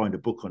library and find a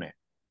book on it.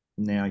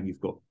 Now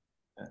you've got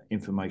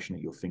information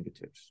at your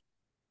fingertips.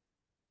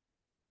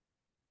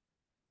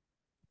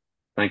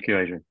 Thank you,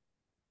 Adrian.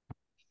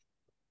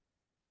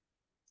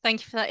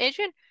 Thank you for that,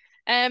 Adrian.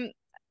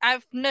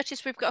 I've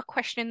noticed we've got a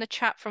question in the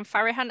chat from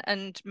Farihan,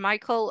 and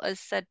Michael has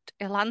said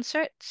he'll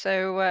answer it.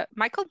 So,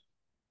 Michael?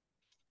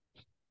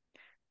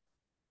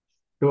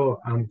 Sure.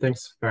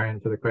 Thanks, Farihan,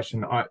 for the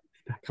question.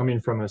 Coming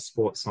from a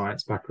sports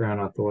science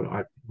background, I thought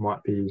I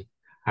might be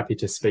happy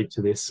to speak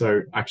to this.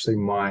 So actually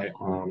my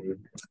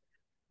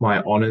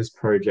honours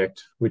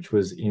project, which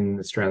was in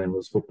Australian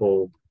rules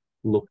football,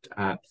 looked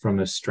at from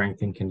a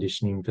strength and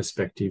conditioning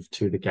perspective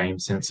to the game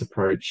sense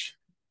approach,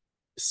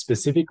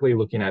 specifically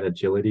looking at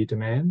agility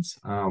demands,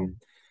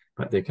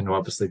 but there can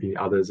obviously be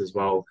others as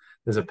well.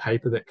 There's a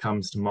paper that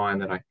comes to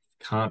mind that I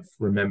can't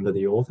remember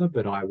the author,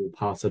 but I will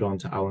pass it on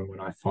to Alan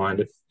when I find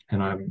it,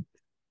 and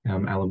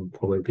Alan will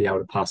probably be able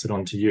to pass it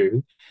on to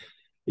you,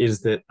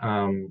 is that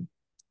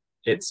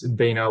it's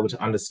being able to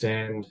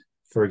understand,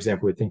 for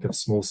example, we think of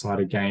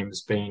small-sided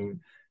games,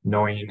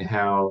 knowing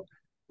how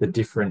the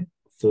different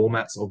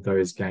formats of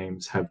those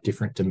games have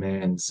different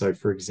demands. So,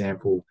 for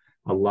example,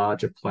 a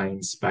larger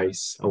playing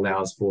space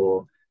allows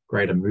for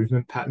greater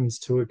movement patterns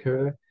to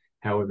occur,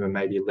 however,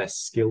 maybe less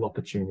skill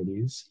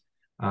opportunities.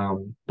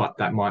 But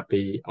that might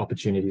be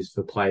opportunities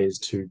for players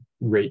to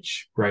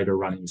reach greater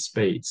running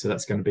speed. So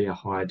that's going to be a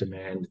higher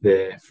demand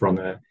there from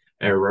an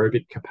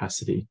aerobic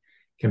capacity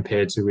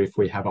compared to if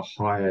we have a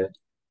higher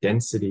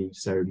density,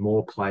 so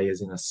more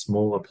players in a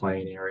smaller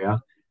playing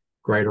area,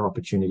 greater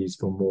opportunities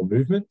for more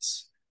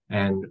movements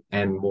and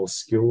more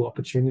skill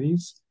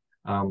opportunities.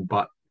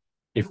 But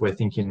if we're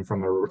thinking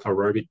from an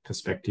aerobic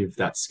perspective,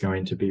 that's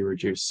going to be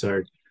reduced.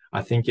 So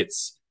I think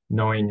it's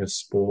knowing your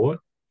sport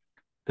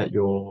that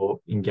you're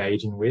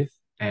engaging with,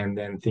 and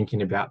then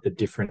thinking about the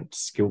different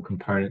skill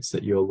components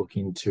that you're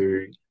looking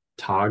to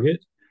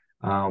target,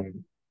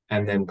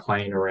 and then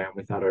playing around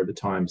with that over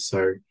time.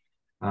 So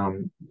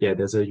yeah,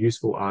 there's a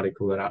useful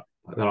article that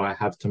I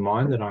have to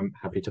mind that I'm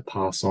happy to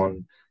pass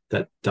on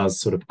that does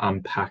sort of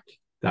unpack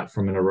that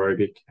from an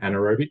aerobic,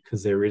 anaerobic,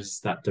 because there is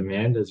that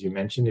demand, as you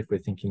mentioned, if we're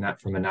thinking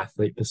that from an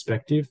athlete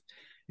perspective,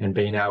 and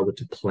being able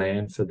to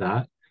plan for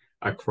that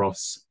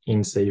across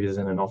in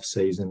season and off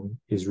season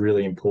is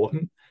really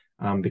important,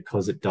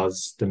 because it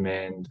does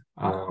demand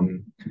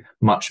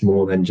much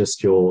more than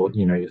just your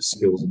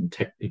skills and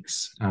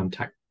techniques,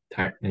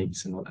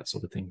 techniques and all that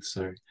sort of thing.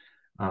 So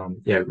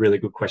yeah, really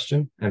good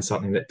question, and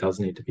something that does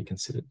need to be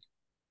considered.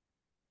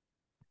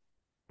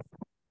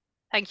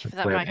 Thank you for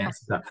that, Hopefully I've Michael.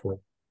 answered that for you.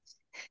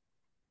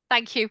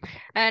 Thank you.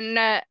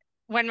 And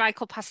when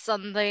Michael passes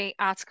on the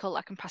article,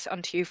 I can pass it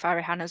on to you,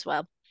 Farihan, as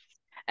well.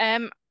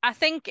 I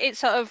think it's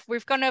sort of,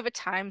 we've gone over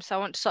time, so I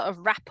want to sort of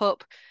wrap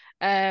up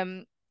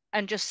and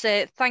just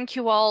say thank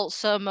you all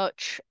so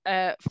much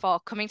for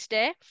coming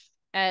today.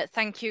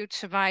 Thank you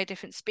to my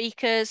different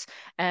speakers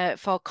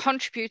for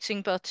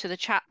contributing both to the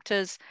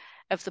chapters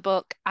of the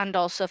book and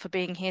also for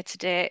being here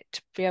today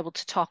to be able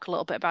to talk a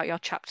little bit about your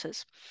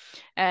chapters.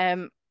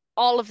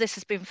 All of this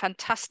has been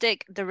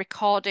fantastic. The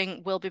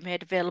recording will be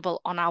made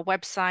available on our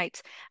website,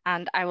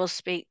 and I will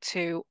speak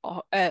to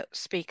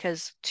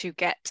speakers to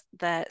get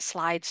the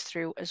slides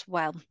through as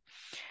well.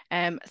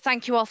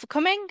 Thank you all for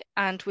coming,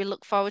 and we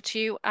look forward to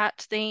you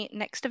at the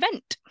next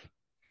event.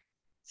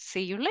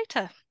 See you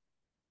later.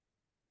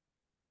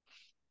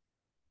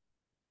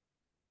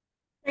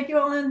 Thank you,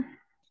 Ellen.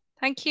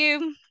 Thank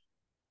you.